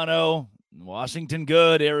hearing, Dono. Washington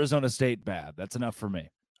good, Arizona State bad. That's enough for me.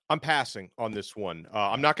 I'm passing on this one.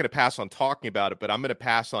 I'm not going to pass on talking about it, but I'm going to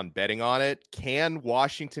pass on betting on it. Can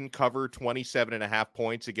Washington cover 27.5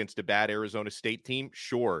 points against a bad Arizona State team?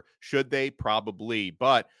 Sure. Should they? Probably.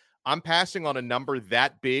 But I'm passing on a number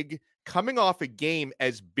that big coming off a game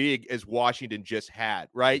as big as Washington just had,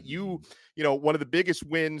 right? You know, one of the biggest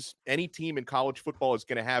wins any team in college football is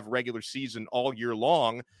going to have regular season all year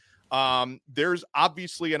long. There's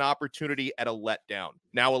obviously an opportunity at a letdown.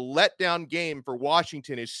 Now, a letdown game for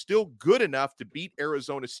Washington is still good enough to beat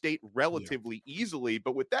Arizona State relatively easily.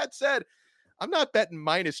 But with that said, I'm not betting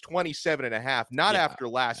minus 27.5, not after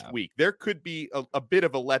last week. There could be a bit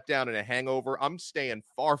of a letdown and a hangover. I'm staying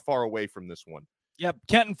far, far away from this one. Yep.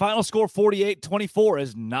 Kenton, final score 48-24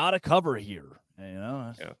 is not a cover here.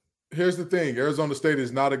 Here's the thing. Arizona State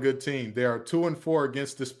is not a good team. They are 2-4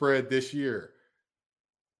 against the spread this year.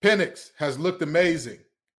 Penix has looked amazing,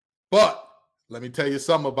 but let me tell you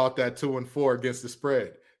something about that 2-4 against the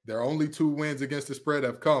spread. Their only 2 wins against the spread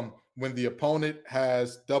have come when the opponent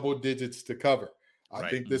has double digits to cover. I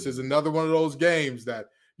think this is another one of those games that,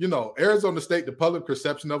 Arizona State, the public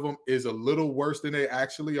perception of them is a little worse than they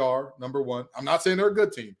actually are, number one. I'm not saying they're a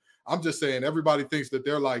good team. I'm just saying everybody thinks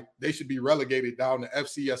that they should be relegated down to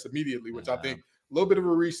FCS immediately, which I think a little bit of a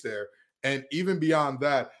reach there. And even beyond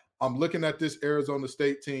that, I'm looking at this Arizona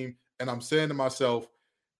State team and I'm saying to myself,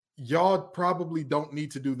 y'all probably don't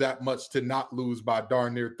need to do that much to not lose by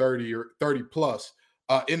darn near 30 or 30 plus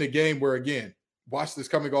in a game where, again, Washington's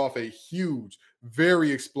coming off a huge,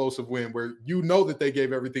 very explosive win where that they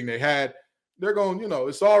gave everything they had. They're going,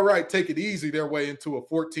 it's all right, take it easy their way into a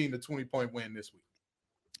 14 to 20 point win this week.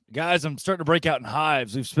 Guys, I'm starting to break out in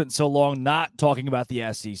hives. We've spent so long not talking about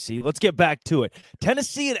the SEC. Let's get back to it.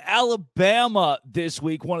 Tennessee and Alabama this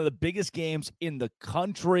week, one of the biggest games in the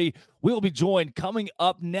country. We will be joined coming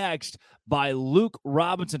up next by Luke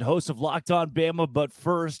Robinson, host of Locked On Bama. But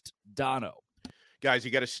first, Dono. Guys,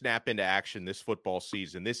 you got to snap into action this football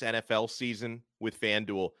season, this NFL season with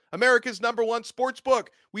FanDuel, America's #1 sports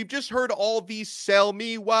book. We've just heard all these sell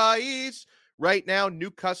me whys. Right now,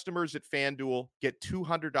 new customers at FanDuel get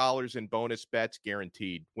 $200 in bonus bets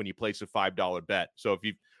guaranteed when you place a $5 bet. So if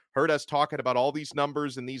you've heard us talking about all these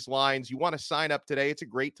numbers and these lines, you want to sign up today, it's a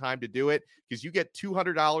great time to do it because you get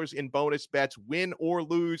 $200 in bonus bets, win or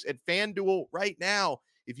lose, at FanDuel right now.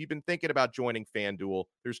 If you've been thinking about joining FanDuel,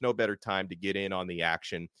 there's no better time to get in on the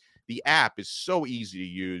action. The app is so easy to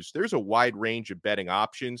use. There's a wide range of betting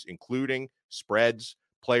options, including spreads,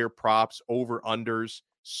 player props, over-unders,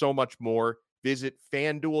 so much more. Visit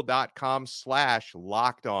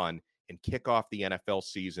FanDuel.com/lockedon and kick off the NFL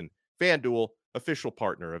season. FanDuel, official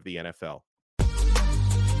partner of the NFL.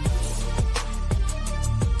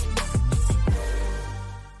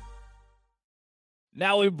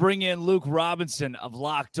 Now we bring in Luke Robinson of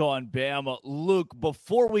Locked On Bama. Luke,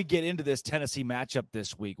 before we get into this Tennessee matchup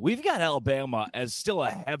this week, we've got Alabama as still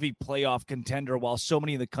a heavy playoff contender while so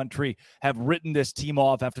many in the country have written this team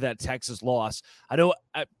off after that Texas loss. I know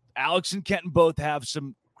Alex and Kenton both have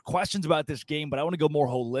some questions about this game, but I want to go more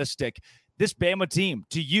holistic. This Bama team,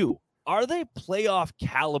 to you, are they playoff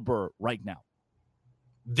caliber right now?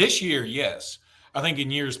 This year, yes. I think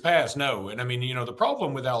in years past, no. And I mean, the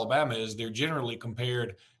problem with Alabama is they're generally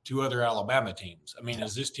compared to other Alabama teams. I mean,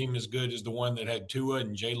 is this team as good as the one that had Tua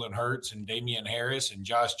and Jalen Hurts and Damian Harris and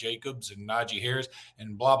Josh Jacobs and Najee Harris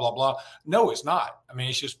and blah, blah, blah? No, it's not. I mean,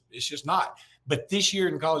 it's just not. But this year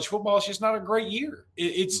in college football, it's just not a great year.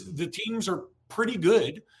 The teams are pretty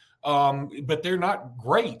good, but they're not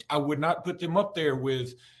great. I would not put them up there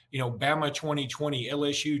with, Bama 2020,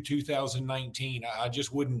 LSU 2019. I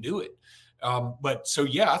just wouldn't do it. But so,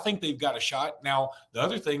 yeah, I think they've got a shot. Now, the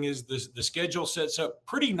other thing is the schedule sets up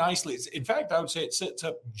pretty nicely. In fact, I would say it sets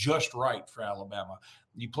up just right for Alabama.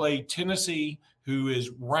 You play Tennessee, who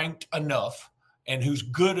is ranked enough and who's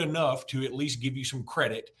good enough to at least give you some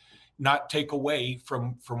credit, not take away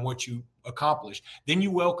from what you accomplished. Then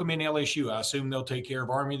you welcome in LSU. I assume they'll take care of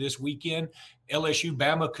Army this weekend. LSU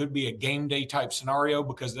Bama could be a game day type scenario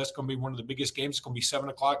because that's going to be one of the biggest games. It's going to be 7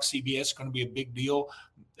 o'clock. CBS is going to be a big deal.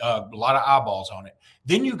 A lot of eyeballs on it.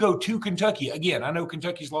 Then you go to Kentucky. Again, I know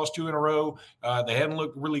Kentucky's lost 2 in a row. They haven't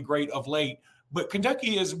looked really great of late. But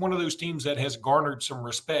Kentucky is one of those teams that has garnered some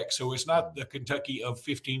respect. So it's not the Kentucky of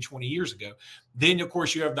 15, 20 years ago. Then, of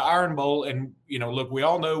course, you have the Iron Bowl. And, look, we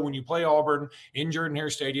all know when you play Auburn in Jordan-Hare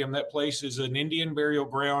Stadium, that place is an Indian burial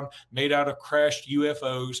ground made out of crashed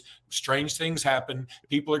UFOs. Strange things happen.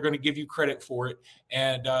 People are going to give you credit for it.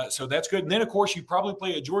 And so that's good. And then, of course, you probably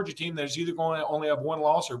play a Georgia team that is either going to only have 1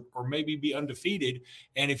 loss or maybe be undefeated.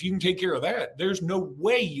 And if you can take care of that, there's no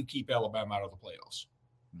way you keep Alabama out of the playoffs.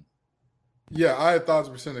 Yeah, I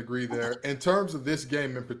 1,000% agree there. In terms of this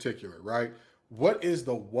game in particular, right? What is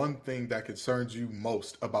the one thing that concerns you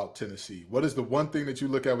most about Tennessee? What is the one thing that you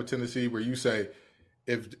look at with Tennessee where you say,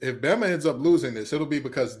 if Bama ends up losing this, it'll be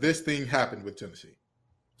because this thing happened with Tennessee?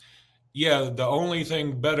 Yeah, the only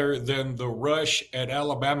thing better than the rush at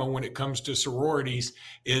Alabama when it comes to sororities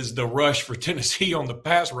is the rush for Tennessee on the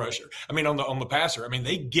pass rusher. I mean, on the passer. I mean,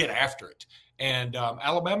 they get after it. And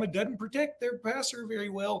Alabama doesn't protect their passer very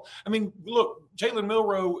well. I mean, look, Jalen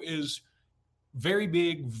Milroe is very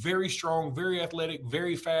big, very strong, very athletic,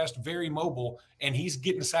 very fast, very mobile, and he's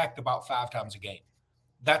getting sacked about 5 times a game.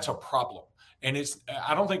 That's a problem. And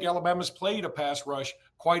I don't think Alabama's played a pass rush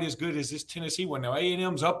quite as good as this Tennessee one. Now,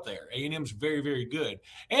 A&M's up there. A&M's very, very good.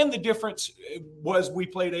 And the difference was we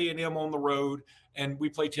played A&M on the road and we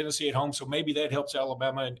played Tennessee at home, so maybe that helps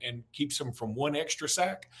Alabama and keeps them from 1 extra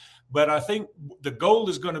sack. But I think the goal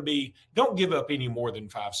is going to be don't give up any more than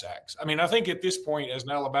 5 sacks. I mean, I think at this point, as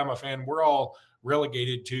an Alabama fan, we're all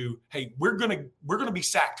relegated to, hey, we're going to be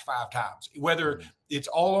sacked 5 times, whether it's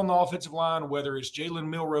all on the offensive line, whether it's Jalen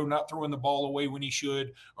Milroe not throwing the ball away when he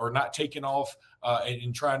should or not taking off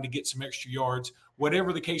and trying to get some extra yards,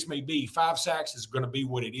 whatever the case may be, 5 sacks is going to be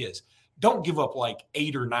what it is. Don't give up like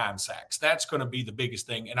 8 or 9 sacks. That's going to be the biggest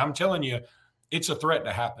thing. And I'm telling you, it's a threat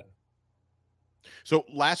to happen. So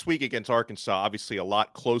last week against Arkansas, obviously a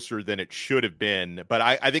lot closer than it should have been, but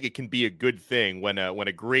I think it can be a good thing when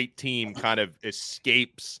a great team kind of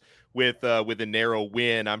escapes with a narrow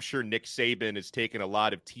win. I'm sure Nick Saban has taken a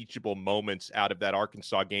lot of teachable moments out of that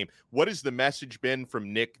Arkansas game. What has the message been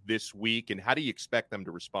from Nick this week, and how do you expect them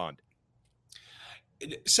to respond?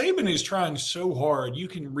 Saban is trying so hard. You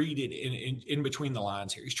can read it in between the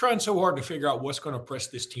lines here. He's trying so hard to figure out what's going to press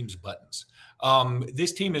this team's buttons.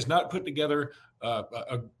 This team has not put together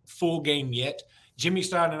a full game yet. Jimmy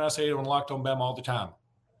Stein and I say it on Locked On Bama all the time.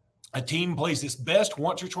 A team plays its best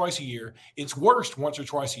once or twice a year, its worst once or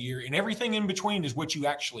twice a year, and everything in between is what you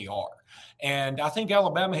actually are. And I think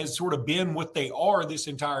Alabama has sort of been what they are this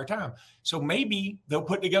entire time. So maybe they'll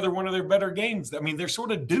put together one of their better games. I mean, they're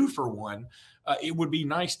sort of due for one. It would be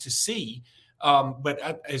nice to see.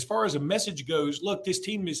 But as far as a message goes, look, this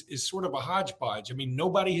team is sort of a hodgepodge. I mean,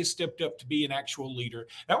 nobody has stepped up to be an actual leader.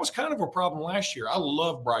 That was kind of a problem last year. I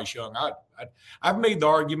love Bryce Young. I've made the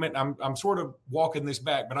argument, I'm sort of walking this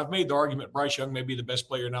back, but I've made the argument Bryce Young may be the best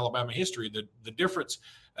player in Alabama history. The difference,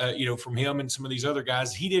 from him and some of these other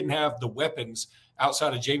guys, he didn't have the weapons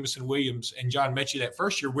outside of Jamison Williams and John Mechie that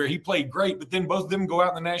first year where he played great, but then both of them go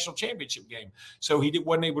out in the national championship game. So he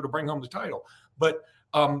wasn't able to bring home the title. But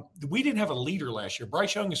we didn't have a leader last year.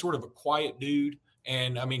 Bryce Young is sort of a quiet dude.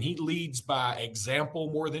 And, I mean, he leads by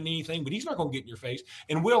example more than anything, but he's not going to get in your face.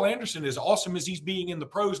 And Will Anderson, as awesome as he's being in the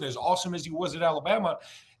pros and as awesome as he was at Alabama,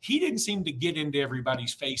 he didn't seem to get into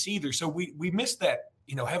everybody's face either. So we missed that,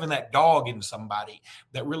 having that dog in somebody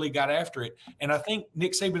that really got after it. And I think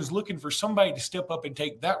Nick Saban's looking for somebody to step up and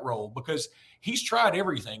take that role because he's tried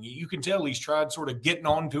everything. You can tell he's tried sort of getting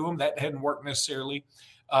on to him. That hadn't worked necessarily.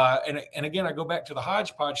 And again, I go back to the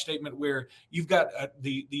hodgepodge statement where you've got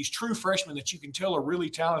these true freshmen that you can tell are really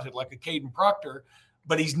talented, like a Caden Proctor,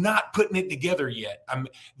 but he's not putting it together yet.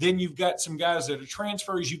 Then you've got some guys that are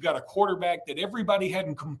transfers. You've got a quarterback that everybody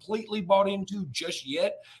hadn't completely bought into just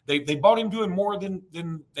yet. They bought him doing more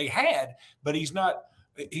than they had, but he's not.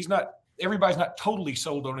 Everybody's not totally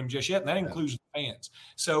sold on him just yet, and that includes the fans.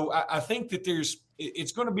 So I think that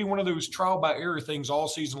it's going to be one of those trial by error things all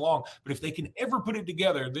season long. But if they can ever put it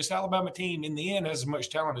together, this Alabama team in the end has as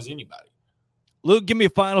much talent as anybody. Luke, give me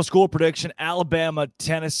a final score prediction. Alabama,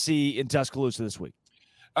 Tennessee in Tuscaloosa this week.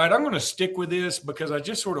 All right, I'm going to stick with this because I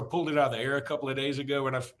just sort of pulled it out of the air a couple of days ago,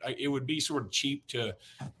 and it would be sort of cheap to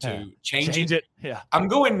change it. Yeah, I'm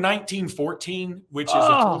going 19-14, which is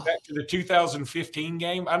a throwback to the 2015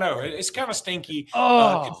 game. I know it's kind of stinky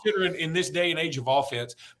considering in this day and age of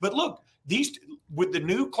offense. But look, these with the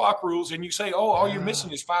new clock rules, and you say, all you're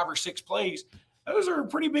missing is 5 or 6 plays. Those are a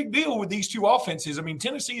pretty big deal with these two offenses. I mean,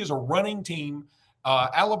 Tennessee is a running team.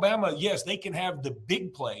 Alabama, yes, they can have the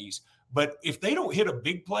big plays. But if they don't hit a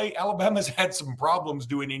big play, Alabama's had some problems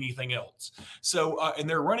doing anything else. So, and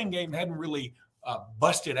their running game hadn't really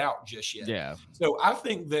busted out just yet. Yeah. So I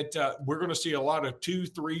think that we're going to see a lot of 2,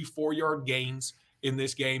 3, 4 yard gains in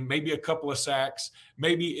this game, maybe a couple of sacks,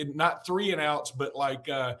 maybe not 3 and outs, but like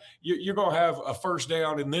you're going to have a first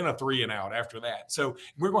down and then a 3 and out after that. So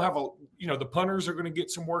we're going to have the punters are going to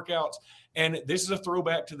get some workouts. And this is a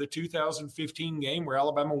throwback to the 2015 game where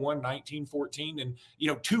Alabama won 19-14 and,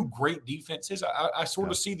 two great defenses. I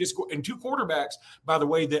sort of see this and 2 quarterbacks, by the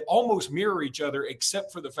way, that almost mirror each other,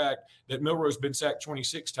 except for the fact that Milroe's been sacked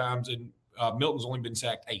 26 times and Milton's only been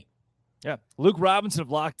sacked 8. Yeah. Luke Robinson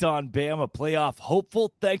of Locked On Bama, playoff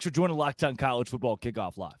hopeful. Thanks for joining Locked On College Football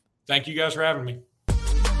Kickoff Live. Thank you guys for having me.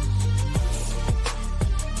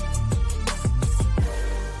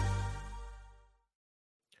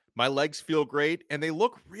 My legs feel great, and they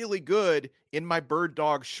look really good in my Bird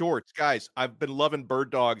Dog shorts. Guys, I've been loving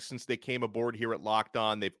Bird Dogs since they came aboard here at Locked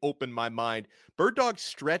On. They've opened my mind. Bird Dog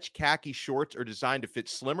stretch khaki shorts are designed to fit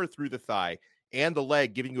slimmer through the thigh and the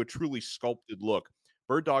leg, giving you a truly sculpted look.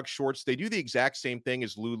 Bird Dog shorts, they do the exact same thing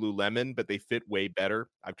as Lululemon, but they fit way better.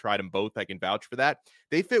 I've tried them both. I can vouch for that.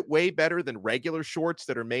 They fit way better than regular shorts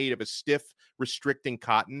that are made of a stiff, restricting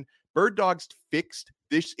cotton. Bird Dogs fixed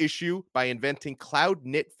this issue by inventing cloud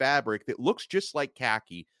knit fabric that looks just like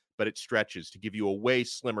khaki, but it stretches to give you a way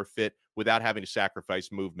slimmer fit without having to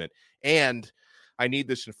sacrifice movement. And I need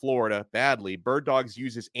this in Florida badly. Bird Dogs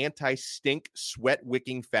uses anti-stink sweat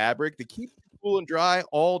wicking fabric to keep you cool and dry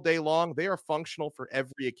all day long. They are functional for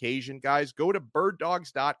every occasion, guys. Go to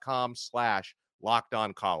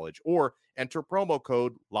birddogs.com/LockedOnCollege or enter promo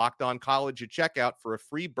code LockedOnCollege at checkout for a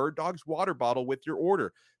free Bird Dogs water bottle with your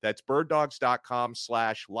order. That's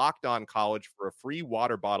birddogs.com/LockedOnCollege for a free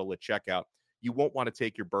water bottle at checkout. You won't want to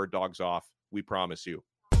take your Bird Dogs off. We promise you.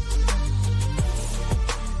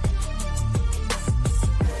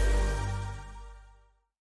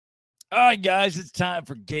 All right, guys, it's time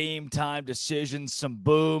for game time decisions, some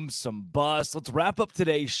booms, some busts. Let's wrap up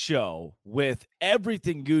today's show with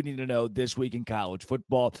everything you need to know this week in college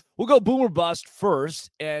football. We'll go boom or bust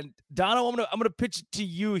first. And Dono, I'm gonna pitch it to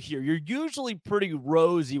you here. You're usually pretty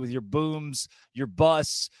rosy with your booms, your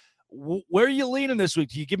busts. Where are you leaning this week?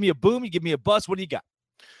 Do you give me a boom? You give me a bust? What do you got?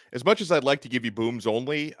 As much as I'd like to give you booms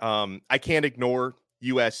only, I can't ignore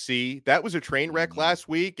USC. That was a train wreck last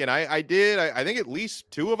week, and I think at least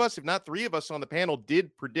 2 of us, if not 3 of us on the panel,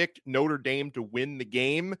 did predict Notre Dame to win the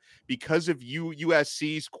game because of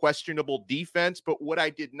USC's questionable defense. But what I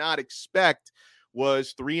did not expect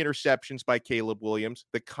was 3 interceptions by Caleb Williams,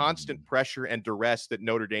 the constant pressure and duress that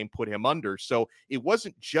Notre Dame put him under. So it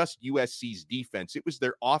wasn't just USC's defense. It was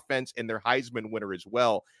their offense and their Heisman winner as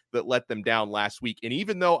well that let them down last week. And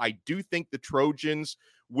even though I do think the Trojans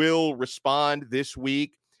will respond this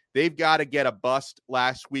week, they've got to get a bust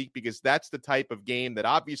last week because that's the type of game that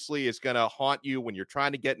obviously is going to haunt you when you're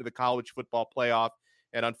trying to get into the college football playoff.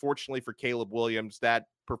 And unfortunately for Caleb Williams, that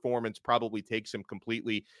performance probably takes him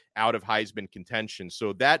completely out of Heisman contention.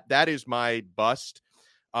 So that is my bust.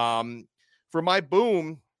 For my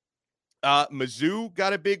boom, Mizzou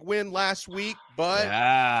got a big win last week, but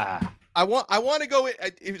I want to go.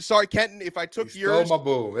 Sorry, Kenton, if I took yours, my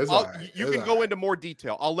boom. You can go into more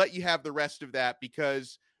detail. I'll let you have the rest of that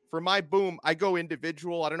because for my boom, I go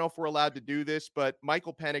individual. I don't know if we're allowed to do this, but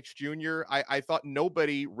Michael Penix Jr., I thought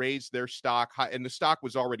nobody raised their stock high, and the stock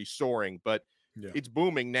was already soaring, but it's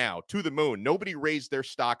booming now to the moon. Nobody raised their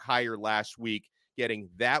stock higher last week, getting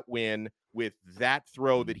that win with that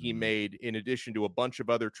throw that he made, in addition to a bunch of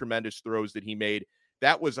other tremendous throws that he made.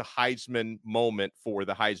 That was a Heisman moment for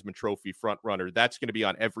the Heisman Trophy frontrunner. That's going to be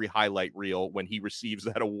on every highlight reel when he receives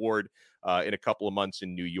that award in a couple of months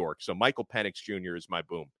in New York. So Michael Penix Jr. is my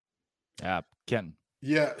boom. Ken.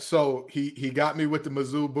 Yeah, so he got me with the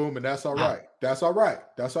Mizzou boom, and that's all right. That's all right.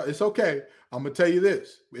 It's okay. I'm gonna tell you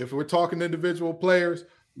this: if we're talking individual players,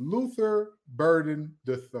 Luther Burden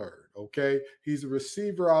III. Okay, he's a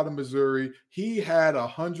receiver out of Missouri. He had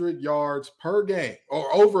 100 yards per game,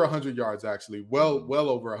 or over 100 yards actually, well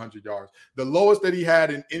over 100 yards. The lowest that he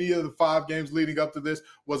had in any of the 5 games leading up to this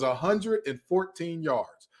was 114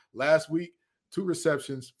 yards. Last week, 2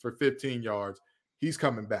 receptions for 15 yards. He's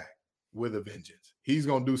coming back with a vengeance. He's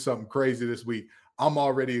going to do something crazy this week. I'm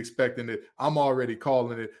already expecting it. I'm already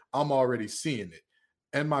calling it. I'm already seeing it.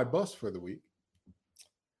 And my bust for the week,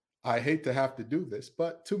 I hate to have to do this,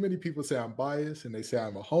 but too many people say I'm biased and they say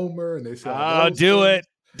I'm a homer and they say do it.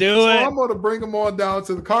 So I'm going to bring them on down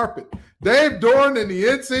to the carpet. Dave Doran and the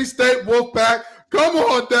NC State Wolfpack, come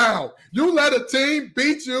on down. You let a team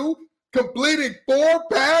beat you completing 4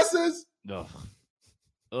 passes? Ugh.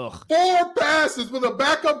 4 passes with a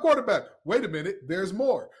backup quarterback. Wait a minute, there's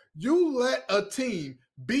more. You let a team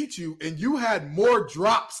beat you and you had more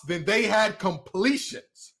drops than they had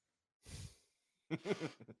completions.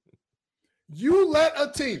 You let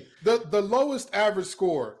a team, the lowest average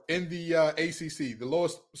score in the ACC, the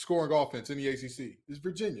lowest scoring offense in the ACC is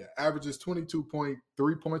Virginia. Averages 22.3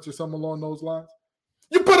 points or something along those lines.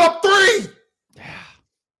 You put up 3. Yeah.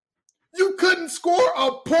 You couldn't score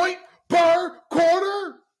a point per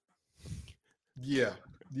quarter? Yeah.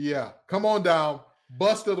 Come on down.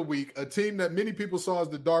 Bust of the week. A team that many people saw as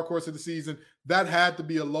the dark horse of the season. That had to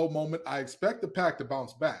be a low moment. I expect the Pack to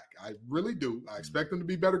bounce back. I really do. I expect them to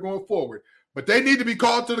be better going forward. But they need to be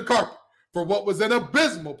called to the carpet for what was an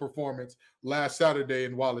abysmal performance last Saturday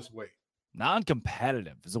in Wallace Wade.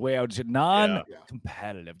 Non-competitive is the way I would say.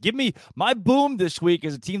 Non-competitive. Give me my boom this week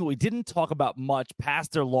is a team that we didn't talk about much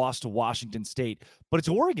past their loss to Washington State, but it's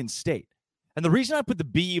Oregon State. And the reason I put the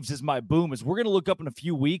Beavs as my boom is we're going to look up in a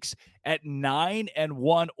few weeks at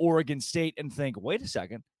 9-1 Oregon State and think, wait a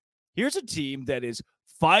second, here's a team that is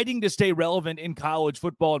fighting to stay relevant in college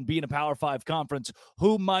football and be in a Power 5 conference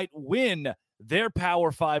who might win their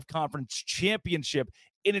Power 5 conference championship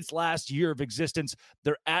in its last year of existence.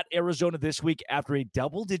 They're at Arizona this week after a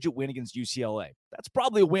double-digit win against UCLA. That's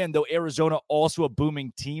probably a win, though Arizona also a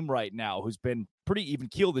booming team right now who's been pretty even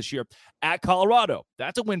keel this year. At Colorado,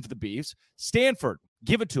 that's a win for the Beavs. Stanford,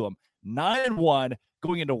 give it to them. 9-1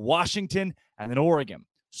 going into Washington and then Oregon.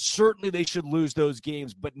 Certainly they should lose those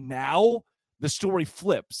games, but now the story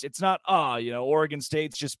flips. It's not, Oregon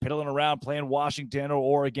State's just piddling around playing Washington or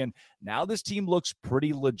Oregon. Now this team looks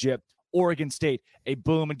pretty legit. Oregon State, a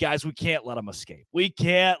boom. And guys, we can't let them escape. We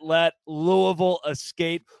can't let Louisville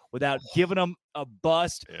escape without giving them a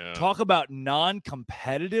bust. Yeah. Talk about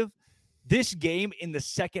non-competitive. This game in the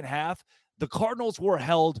second half, the Cardinals were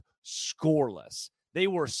held scoreless. They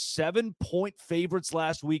were 7-point favorites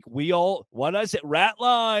last week. Rat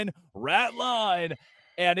line.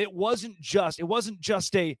 And it wasn't just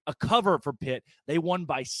a cover for Pitt. They won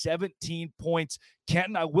by 17 points.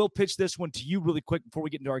 Kenton, I will pitch this one to you really quick before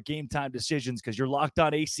we get into our game time decisions because you're locked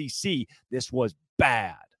on ACC. This was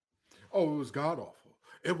bad. Oh, it was god-awful.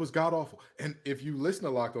 It was god-awful. And if you listen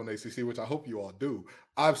to Locked on ACC, which I hope you all do,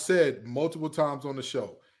 I've said multiple times on the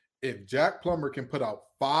show, if Jack Plummer can put out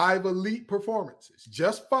 5 elite performances,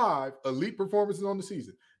 just 5 elite performances on the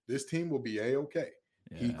season, this team will be A-okay.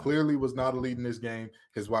 Yeah. He clearly was not elite in this game.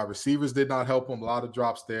 His wide receivers did not help him. A lot of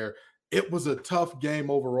drops there. It was a tough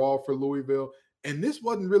game overall for Louisville. And this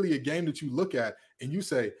wasn't really a game that you look at and you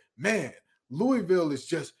say, man, Louisville is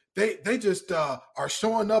just, they just are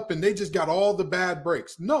showing up and they just got all the bad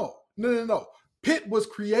breaks. No. Pitt was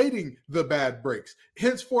creating the bad breaks,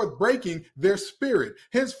 henceforth breaking their spirit,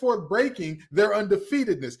 henceforth breaking their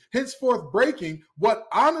undefeatedness, henceforth breaking what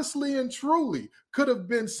honestly and truly could have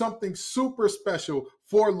been something super special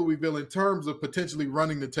for Louisville in terms of potentially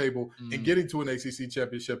running the table and getting to an ACC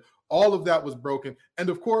championship. All of that was broken. And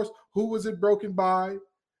of course, who was it broken by?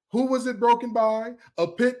 A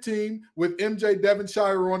Pitt team with MJ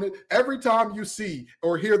Devonshire on it. Every time you see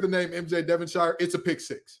or hear the name MJ Devonshire, it's a pick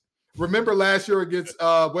 6. Remember last year against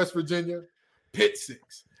West Virginia? Pitt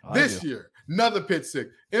 6. This year, another Pitt 6.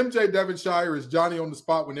 MJ Devonshire is Johnny on the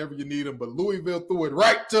spot whenever you need him, but Louisville threw it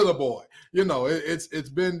right to the boy. It's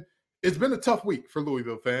been a tough week for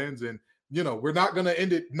Louisville fans, and we're not going to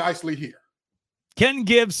end it nicely here. Ken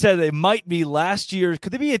Gibbs said they might be last year.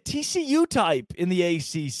 Could they be a TCU type in the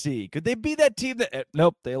ACC? Could they be that team that?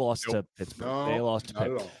 Nope, they lost to Pittsburgh. No, they lost to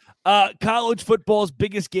Pitt. At all. College football's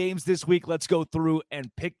biggest games this week. Let's go through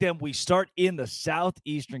and pick them. We start in the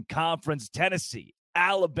Southeastern Conference. Tennessee,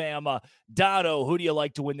 Alabama. Dono, who do you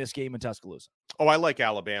like to win this game in Tuscaloosa? Oh, I like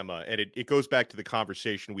Alabama, and it goes back to the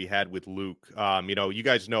conversation we had with Luke. You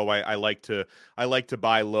guys know I like to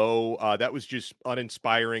buy low. That was just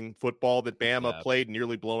uninspiring football that Bama played,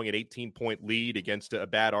 nearly blowing an 18-point lead against a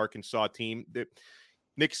bad Arkansas team.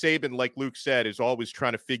 Nick Saban, like Luke said, is always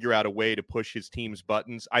trying to figure out a way to push his team's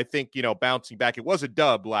buttons. I think, bouncing back, it was a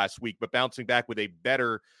dub last week, but bouncing back with a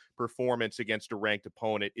better performance against a ranked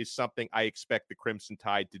opponent is something I expect the Crimson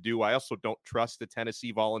Tide to do. I also don't trust the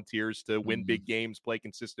Tennessee Volunteers to win big games, play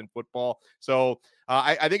consistent football. So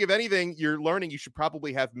I think if anything, you're learning you should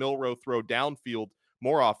probably have Milroe throw downfield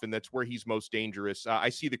more often. That's where he's most dangerous. I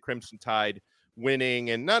see the Crimson Tide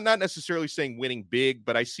winning, and not necessarily saying winning big,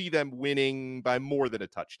 but I see them winning by more than a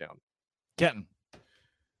touchdown. Kenton.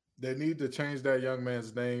 They need to change that young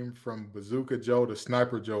man's name from Bazooka Joe to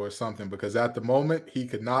Sniper Joe or something, because at the moment he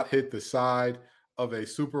could not hit the side of a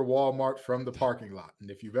Super Walmart from the parking lot.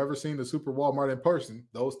 And if you've ever seen the Super Walmart in person,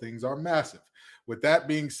 those things are massive. With that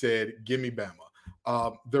being said, give me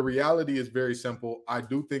Bama. The reality is very simple. I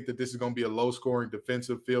do think that this is going to be a low-scoring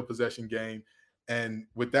defensive field possession game. And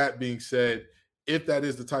with that being said, if that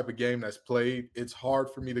is the type of game that's played, it's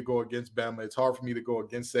hard for me to go against Bama. It's hard for me to go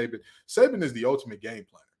against Saban. Saban is the ultimate game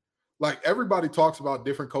planner. Like, everybody talks about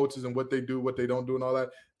different coaches and what they do, what they don't do, and all that.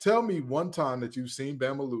 Tell me one time that you've seen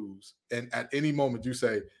Bama lose, and at any moment you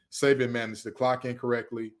say, Saban managed the clock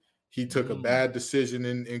incorrectly. He took a bad decision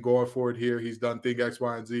in going forward here. He's done thing X,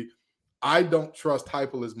 Y, and Z. I don't trust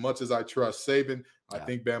Heupel as much as I trust Saban. I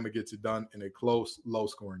think Bama gets it done in a close,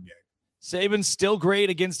 low-scoring game. Saban's still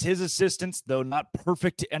great against his assistants, though not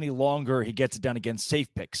perfect any longer. He gets it done against Safe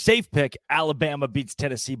Pick. Safe Pick, Alabama beats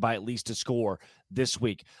Tennessee by at least a score this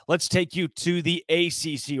week. Let's take you to the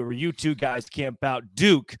ACC, where you two guys camp out.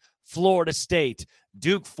 Duke, Florida State.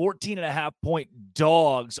 Duke 14.5-point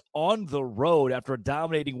dogs on the road after a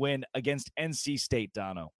dominating win against NC State,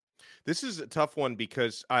 Dono. This is a tough one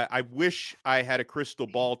because I wish I had a crystal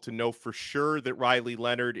ball to know for sure that Riley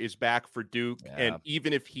Leonard is back for Duke. Yeah. And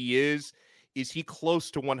even if he is he close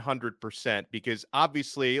to 100%? Because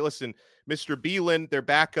obviously, listen, Mr. Beelan, their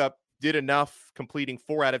backup, did enough, completing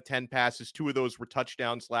 4 out of 10 passes. 2 of those were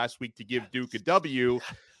touchdowns last week to give Duke a W.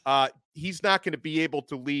 He's not going to be able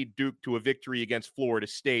to lead Duke to a victory against Florida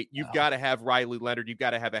State. You've got to have Riley Leonard. You've got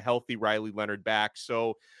to have a healthy Riley Leonard back.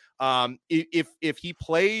 So if he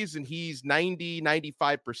plays and he's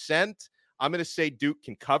 95%, I'm going to say Duke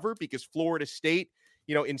can cover, because Florida State,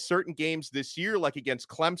 in certain games this year, like against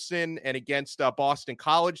Clemson and against Boston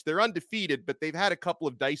College, they're undefeated, but they've had a couple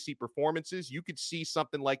of dicey performances. You could see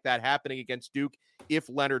something like that happening against Duke if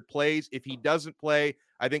Leonard plays. If he doesn't play,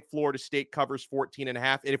 I think Florida State covers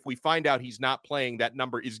 14.5. And if we find out he's not playing, that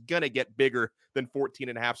number is going to get bigger than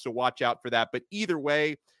 14.5. So watch out for that. But either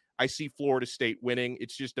way, I see Florida State winning.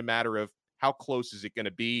 It's just a matter of how close is it going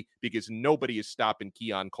to be, because nobody is stopping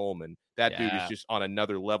Keon Coleman. That dude is just on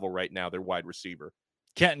another level right now, their wide receiver.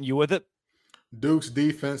 Kenton, you with it? Duke's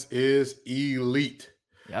defense is elite.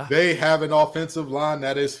 Yeah. They have an offensive line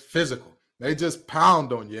that is physical. They just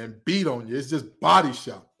pound on you and beat on you. It's just body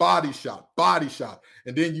shot, body shot, body shot.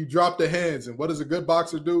 And then you drop the hands. And what does a good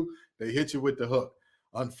boxer do? They hit you with the hook.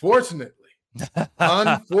 Unfortunately.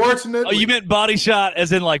 Oh, you meant body shot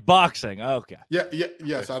as in like boxing. Okay.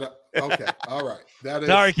 Yes. Okay. All right. That is.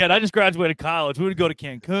 Sorry, Ken. I just graduated college. We would go to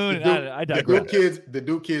Cancun. I digress. The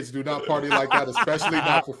Duke kids do not party like that, especially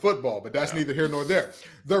not for football. But that's neither here nor there.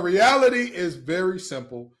 The reality is very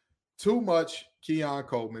simple. Too much Keon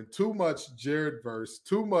Coleman. Too much Jared Verse.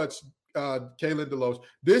 Too much Kalen DeLoach.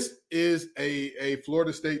 This is a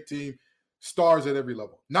Florida State team. Stars at every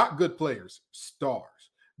level. Not good players. Stars.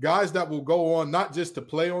 Guys that will go on not just to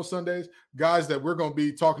play on Sundays, guys that we're going to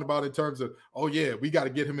be talking about in terms of, oh, yeah, we got to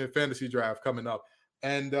get him in fantasy draft coming up.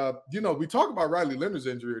 And, we talk about Riley Leonard's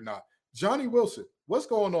injury or not. Johnny Wilson, what's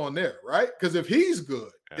going on there, right? Because if he's good,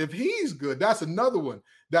 that's another one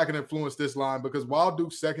that can influence this line, because while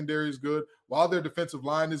Duke's secondary is good, while their defensive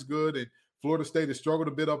line is good, and Florida State has struggled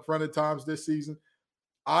a bit up front at times this season,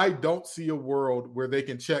 I don't see a world where they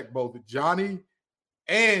can check both Johnny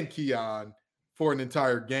and Keon for an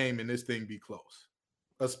entire game and this thing be close,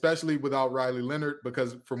 especially without Riley Leonard,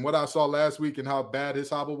 because from what I saw last week and how bad his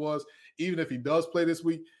hobble was, even if he does play this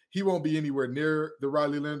week, he won't be anywhere near the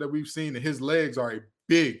Riley Leonard that we've seen, and his legs are a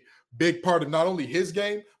big, big part of not only his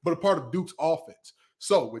game, but a part of Duke's offense.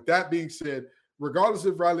 So with that being said, regardless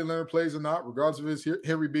if Riley Leonard plays or not, regardless of his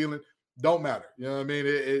Henry Beelan, don't matter. You know what I mean?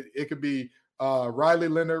 It could be Riley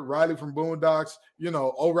Leonard, Riley from Boondocks,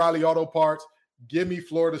 O'Reilly Auto Parts. Give me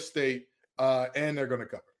Florida State. And they're going to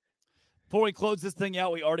cover. Before we close this thing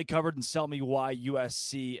out, we already covered and sell me why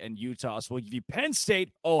USC and Utah. So we'll give you Penn State,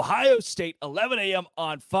 Ohio State, 11 a.m.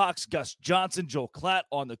 on Fox. Gus Johnson, Joel Klatt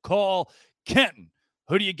on the call. Kenton,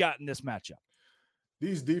 who do you got in this matchup?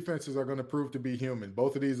 These defenses are going to prove to be human.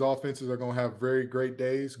 Both of these offenses are going to have very great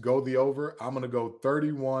days. Go the over. I'm going to go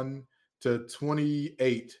 31-28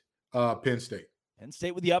 Penn State. Penn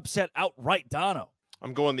State with the upset outright, Dono.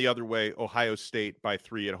 I'm going the other way, Ohio State by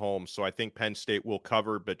 3 at home. So I think Penn State will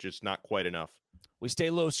cover, but just not quite enough. We stay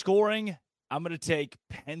low scoring. I'm going to take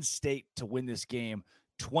Penn State to win this game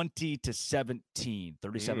 20-17,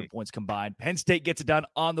 37 points combined. Penn State gets it done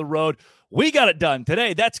on the road. We got it done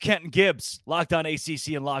today. That's Kenton Gibbs, Locked On ACC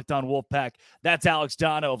and Locked On Wolfpack. That's Alex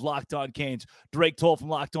Dono of Locked On Canes. Drake Toll from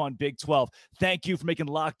Locked On Big 12. Thank you for making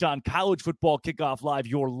Locked On College Football Kickoff Live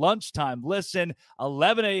your lunchtime listen,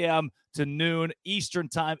 11 a.m. to noon Eastern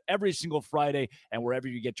time every single Friday and wherever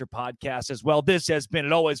you get your podcasts as well. This has been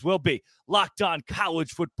and always will be Locked On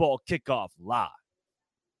College Football Kickoff Live.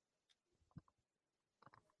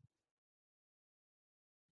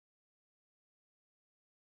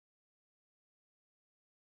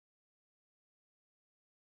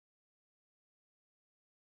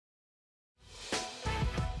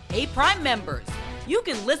 Hey, Prime members, you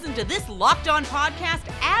can listen to this Locked On podcast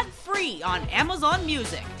ad-free on Amazon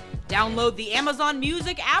Music. Download the Amazon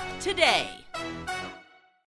Music app today.